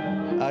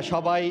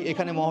সবাই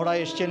এখানে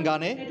মহড়ায় এসছেন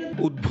গানে।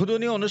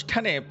 উদ্বোধনী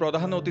অনুষ্ঠানে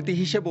প্রধান অতিথি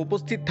হিসেবে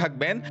উপস্থিত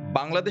থাকবেন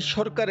বাংলাদেশ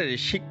সরকারের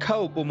শিক্ষা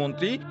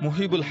উপমন্ত্রী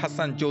মুহিবুল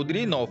হাসান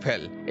চৌধুরী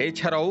নওফেল।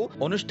 এছাড়াও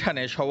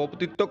অনুষ্ঠানে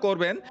সভাপতিত্ব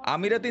করবেন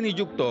আমিরাতে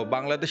নিযুক্ত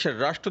বাংলাদেশের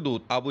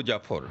রাষ্ট্রদূত আবু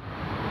জাফর।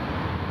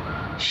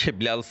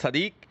 শিবলিয়া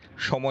সাদিক,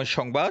 সময়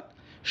সংবাদ,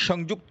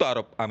 সংযুক্ত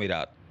আরব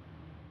আমিরাত।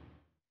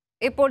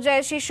 এ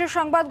পর্যায়ে শীর্ষ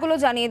সংবাদগুলো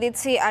জানিয়ে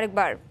দিচ্ছি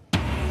আরেকবার।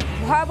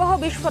 ভয়াবহ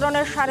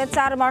বিস্ফোরণের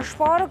 4.5 মাস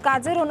পর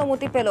কাজের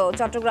অনুমতি পেল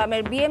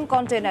চট্টগ্রামের বিএম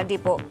কন্টেইনার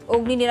ডিপো।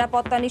 অগ্নি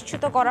নিরাপত্তা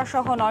নিশ্চিত করা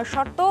সহ 9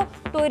 শর্ত,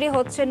 তৈরি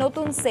হচ্ছে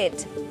নতুন সেট।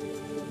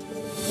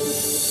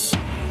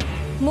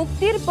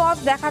 মুক্তির পথ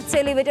দেখাচ্ছে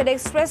এলিভেটেড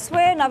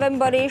এক্সপ্রেসওয়ে।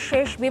 নভেম্বরে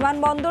শেষ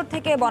বিমানবন্দর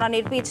থেকে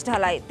বনানীর পিচ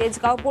ঢালাই।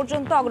 তেজগাঁও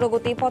পর্যন্ত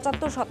অগ্রগতি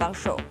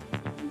 75%।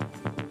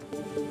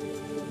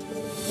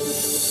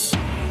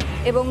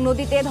 এবং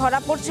নদীতে ধরা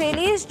পড়ছে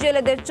ইলিশ,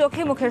 জেলেদের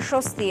চোখে মুখে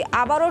স্বস্তি।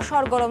 আবারও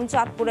সরগরম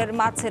চাঁদপুরের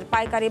মাছের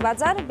পাইকারি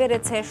বাজার,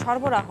 বেড়েছে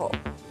সরবরাহ।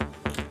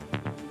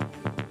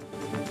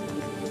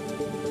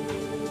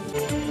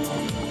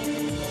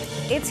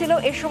 এ ছিল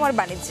এ সময়ের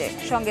বাণিজ্যে।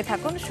 সঙ্গে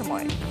থাকুন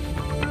সময়।